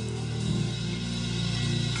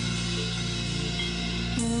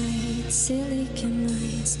 White silicon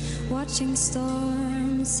nights, watching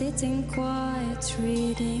storms, sitting quiet,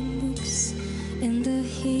 reading books in the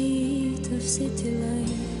heat of city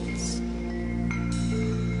lights.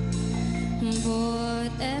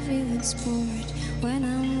 Bored, everyone's bored. When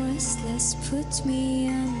I'm restless, put me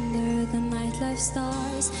under the nightlife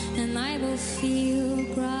stars, and I will feel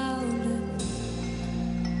grounded.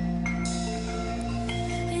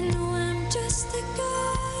 I know I'm just a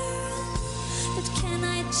girl, but can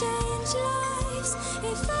I change lives?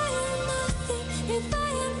 If I am nothing, if I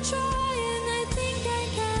am trying, I think I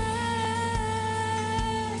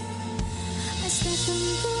can. I step in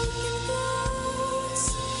broken clothes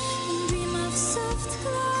and dream of soft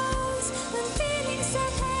clothes. When feelings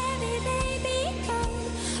are heavy, they become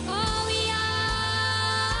all we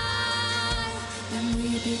are. And we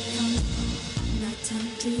become nighttime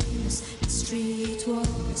dreamers and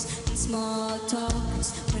streetwalkers and small talkers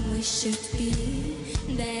when we should be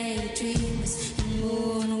daydreamers and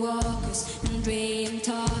moonwalkers and dream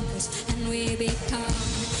talkers. And we become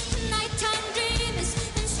nighttime dreamers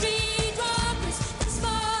and streetwalkers and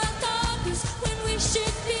small talkers when we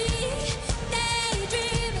should be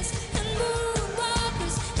daydreamers and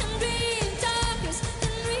moonwalkers and dream talkers.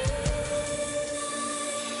 And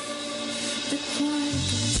the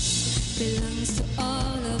quietness belongs to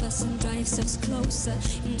all of us and drives us closer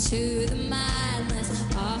into the madness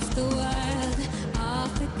of the world,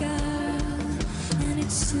 of the girl. And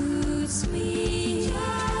it suits me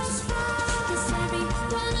just fine, 'cause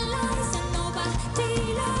everyone lies and nobody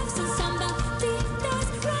loves and somebody does.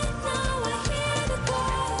 Right now I hear the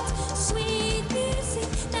chords, sweet music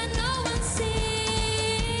that no one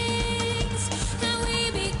sings. And we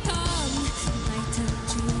become nighttime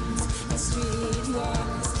dreams and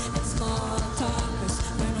streetwalkers and small talkers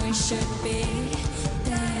when we should be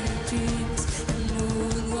daydreams and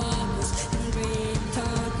moonwalkers and dream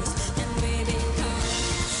talkers. And we become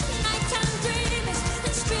nighttime dreamers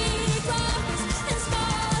and streetwalkers and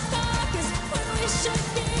small talkers when we should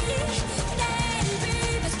be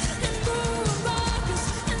daydreamers and moonwalkers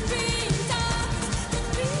and dream talkers. And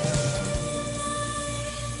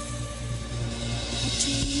I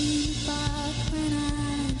dream about when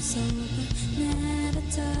I'm sober, never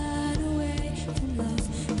turn away from love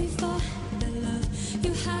before the love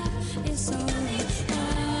you have is over.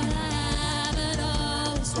 All I have and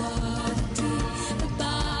always want to dream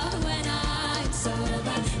about when I'm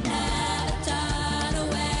sober, never turn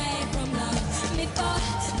away from love before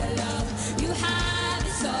the love you have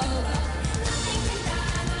is over.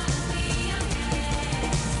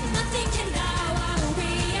 Nothing can die while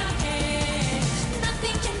we are here.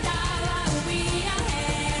 Nothing can die while we are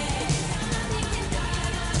here. Nothing can die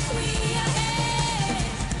while we are here.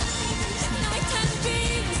 Nighttime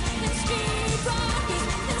dreams and streetwalkers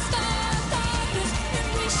and small talkers, and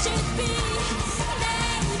we should be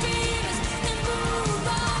daydreamers and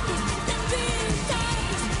moonwalkers and dream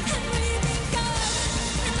talkers. And we become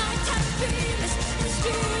nighttime dreamers and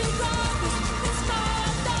streetwalkers and small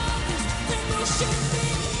talkers, and we should be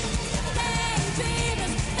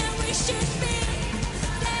daydreamers and we should be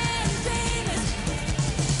daydreamers.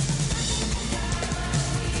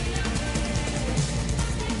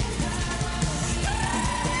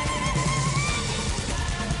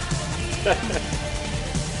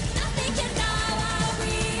 Nothing can die while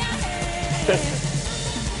we are here.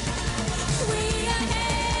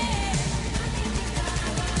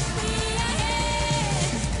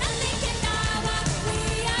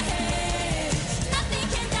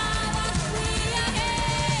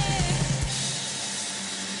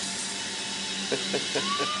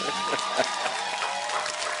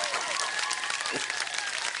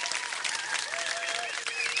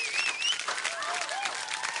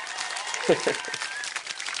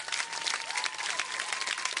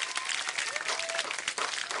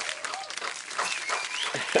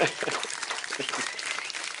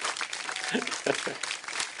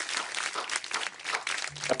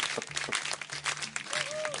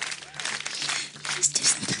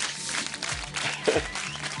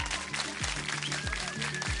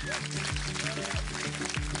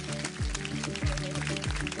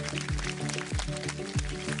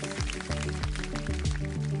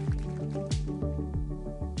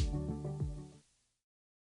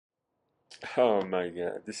 Oh my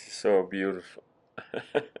God, this is so beautiful.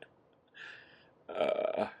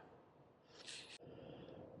 uh,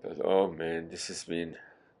 but oh man, this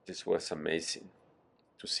was amazing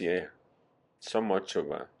to see so much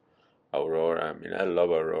of Aurora. I mean, I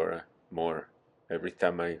love Aurora more every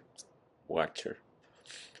time I watch her.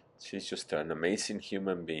 She's just an amazing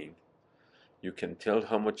human being. You can tell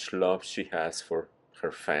how much love she has for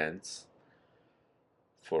her fans,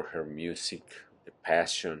 for her music, the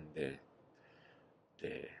passion, the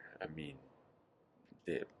I mean,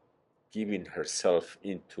 the giving herself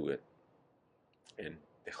into it, and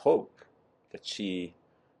the hope that she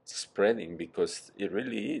is spreading, because it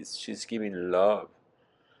really is. She's giving love,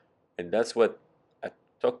 and that's what I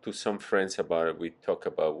talked to some friends about it. We talk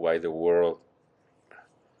about why the world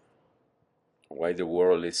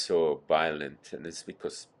is so violent, and it's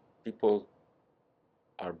because people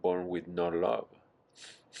are born with no love.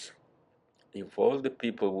 If all the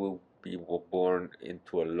people will be born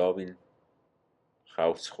into a loving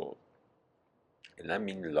household, and I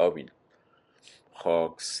mean loving,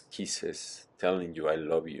 hugs, kisses, telling you I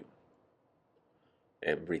love you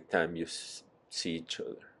every time you see each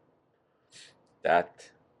other, that,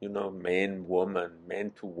 man, woman, man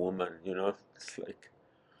to woman, it's like,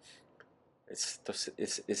 it's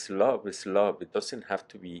love. It's love. It doesn't have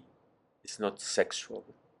to be. It's not sexual.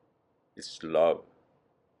 It's love,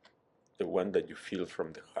 the one that you feel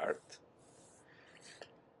from the heart,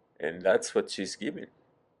 and that's what she's giving,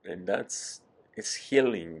 and it's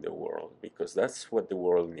healing the world, because that's what the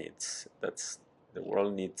world needs. The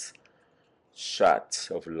world needs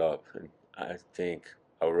shots of love, and I think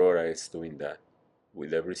Aurora is doing that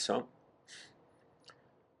with every song,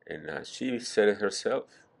 and she said it herself,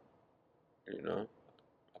 you know,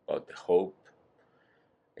 about the hope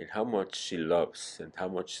and how much she loves and how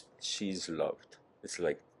much she's loved. It's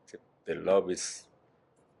like the love it's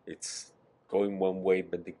going one way,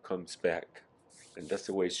 but it comes back, and that's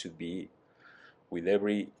the way it should be with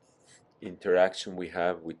every interaction we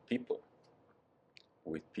have with people.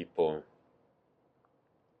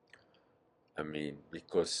 I mean,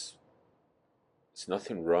 because it's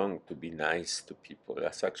nothing wrong to be nice to people.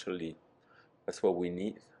 That's what we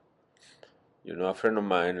need. A friend of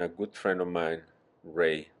mine, a good friend of mine,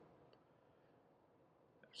 Ray,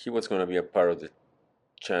 he was going to be a part of the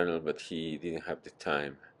channel, but he didn't have the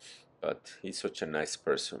time. But he's such a nice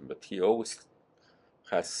person, but he always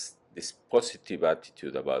has this positive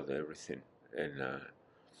attitude about everything. And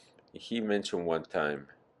he mentioned one time,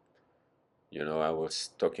 I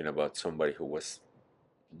was talking about somebody who was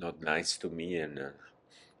not nice to me, and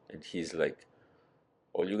he's like,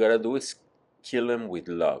 all you gotta do is kill them with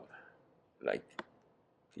love. Like,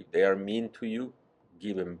 if they are mean to you,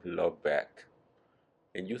 give them love back.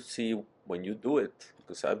 And you see when you do it,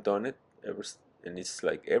 because I've done it, and it's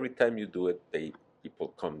like every time you do it, people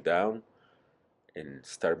come down and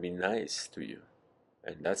start being nice to you,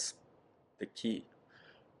 and that's the key.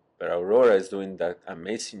 But Aurora is doing that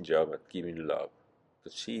amazing job at giving love,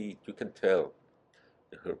 because you can tell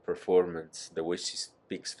her performance, the way she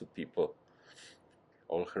speaks to people,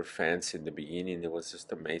 all her fans in the beginning, it was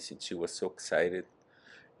just amazing. She was so excited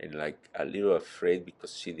and like a little afraid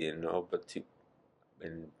because she didn't know,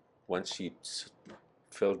 and once she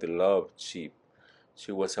felt the love, she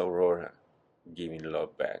was Aurora, giving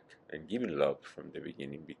love back and giving love from the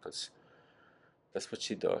beginning, because that's what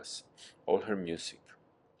she does. All her music,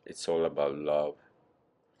 it's all about love,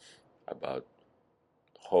 about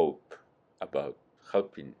hope, about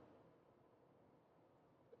helping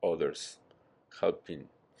others, helping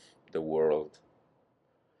the world.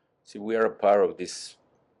 See, we are a part of this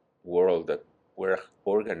world, that we're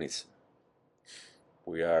organism.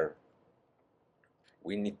 We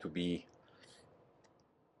need to be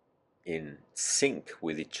in sync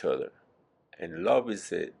with each other. And love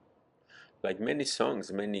is like many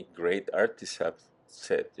songs, many great artists have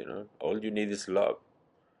said, all you need is love.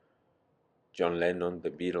 John Lennon, the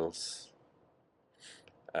Beatles,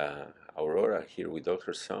 Aurora here with all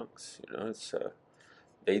her songs. You know, it's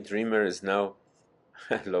Daydreamer is now.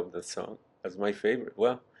 I love that song. That's my favorite.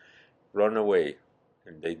 Well, Runaway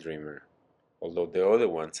and Daydreamer. Although the other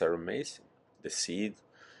ones are amazing. The Seed.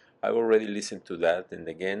 I've already listened to that, and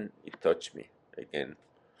again, it touched me again.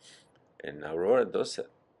 And Aurora does it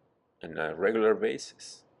on a regular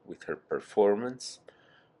basis with her performance,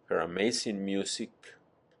 her amazing music,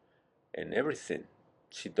 and everything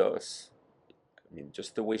she does. I mean,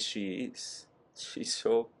 just the way she is. She's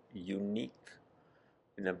so unique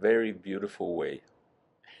in a very beautiful way.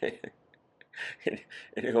 and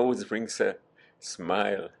it always brings a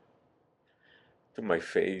smile to my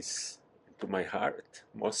face, to my heart,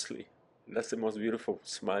 mostly. That's the most beautiful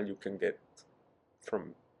smile you can get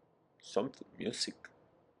from something, music,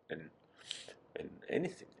 and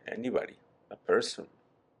anything, anybody, a person,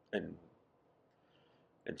 and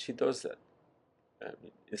she does that. I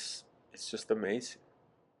mean, it's just amazing.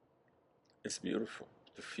 It's beautiful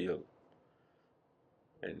to feel,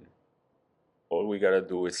 and all we gotta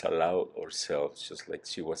do is allow ourselves, just like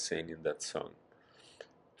she was saying in that song,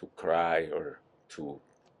 to cry or to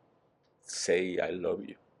say I love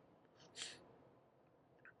you.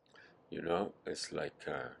 You know, it's like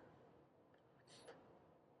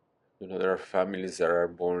you know, there are families that are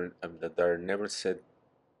born that are never said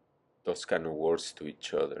those kind of words to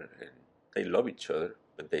each other, and they love each other,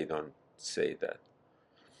 but they don't say that.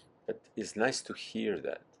 But it's nice to hear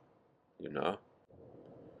that, you know,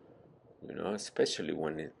 especially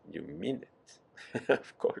when you mean it,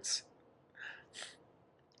 of course.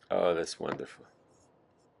 Oh, that's wonderful.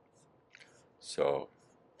 So,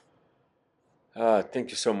 thank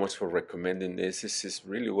you so much for recommending this. This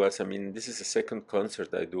really was, I mean, this is the second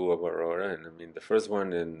concert I do of Aurora, and I mean, the first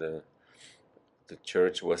one in the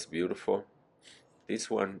church was beautiful. This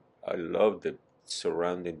one, I love the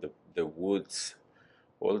surrounding the woods,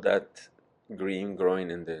 all that green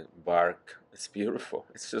growing in the bark. It's beautiful.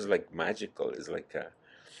 It's just like magical. It's like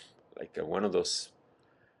a one of those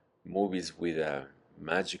movies with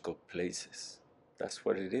magical places. That's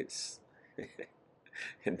what it is.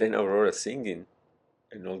 And then Aurora singing,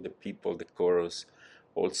 and all the people, the chorus,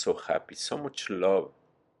 all so happy. So much love.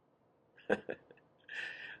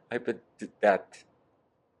 I bet that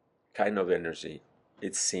kind of energy,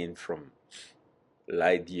 it's seen from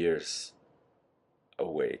light years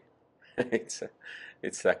away. it's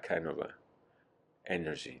that kind of a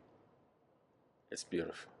energy. It's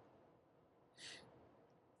beautiful.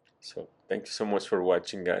 So thank you so much for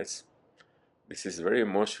watching, guys. This is very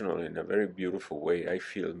emotional in a very beautiful way. I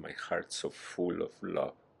feel my heart so full of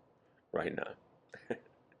love right now.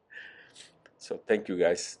 So thank you,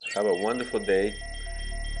 guys. Have a wonderful day,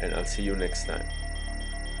 and I'll see you next time.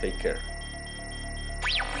 Take care.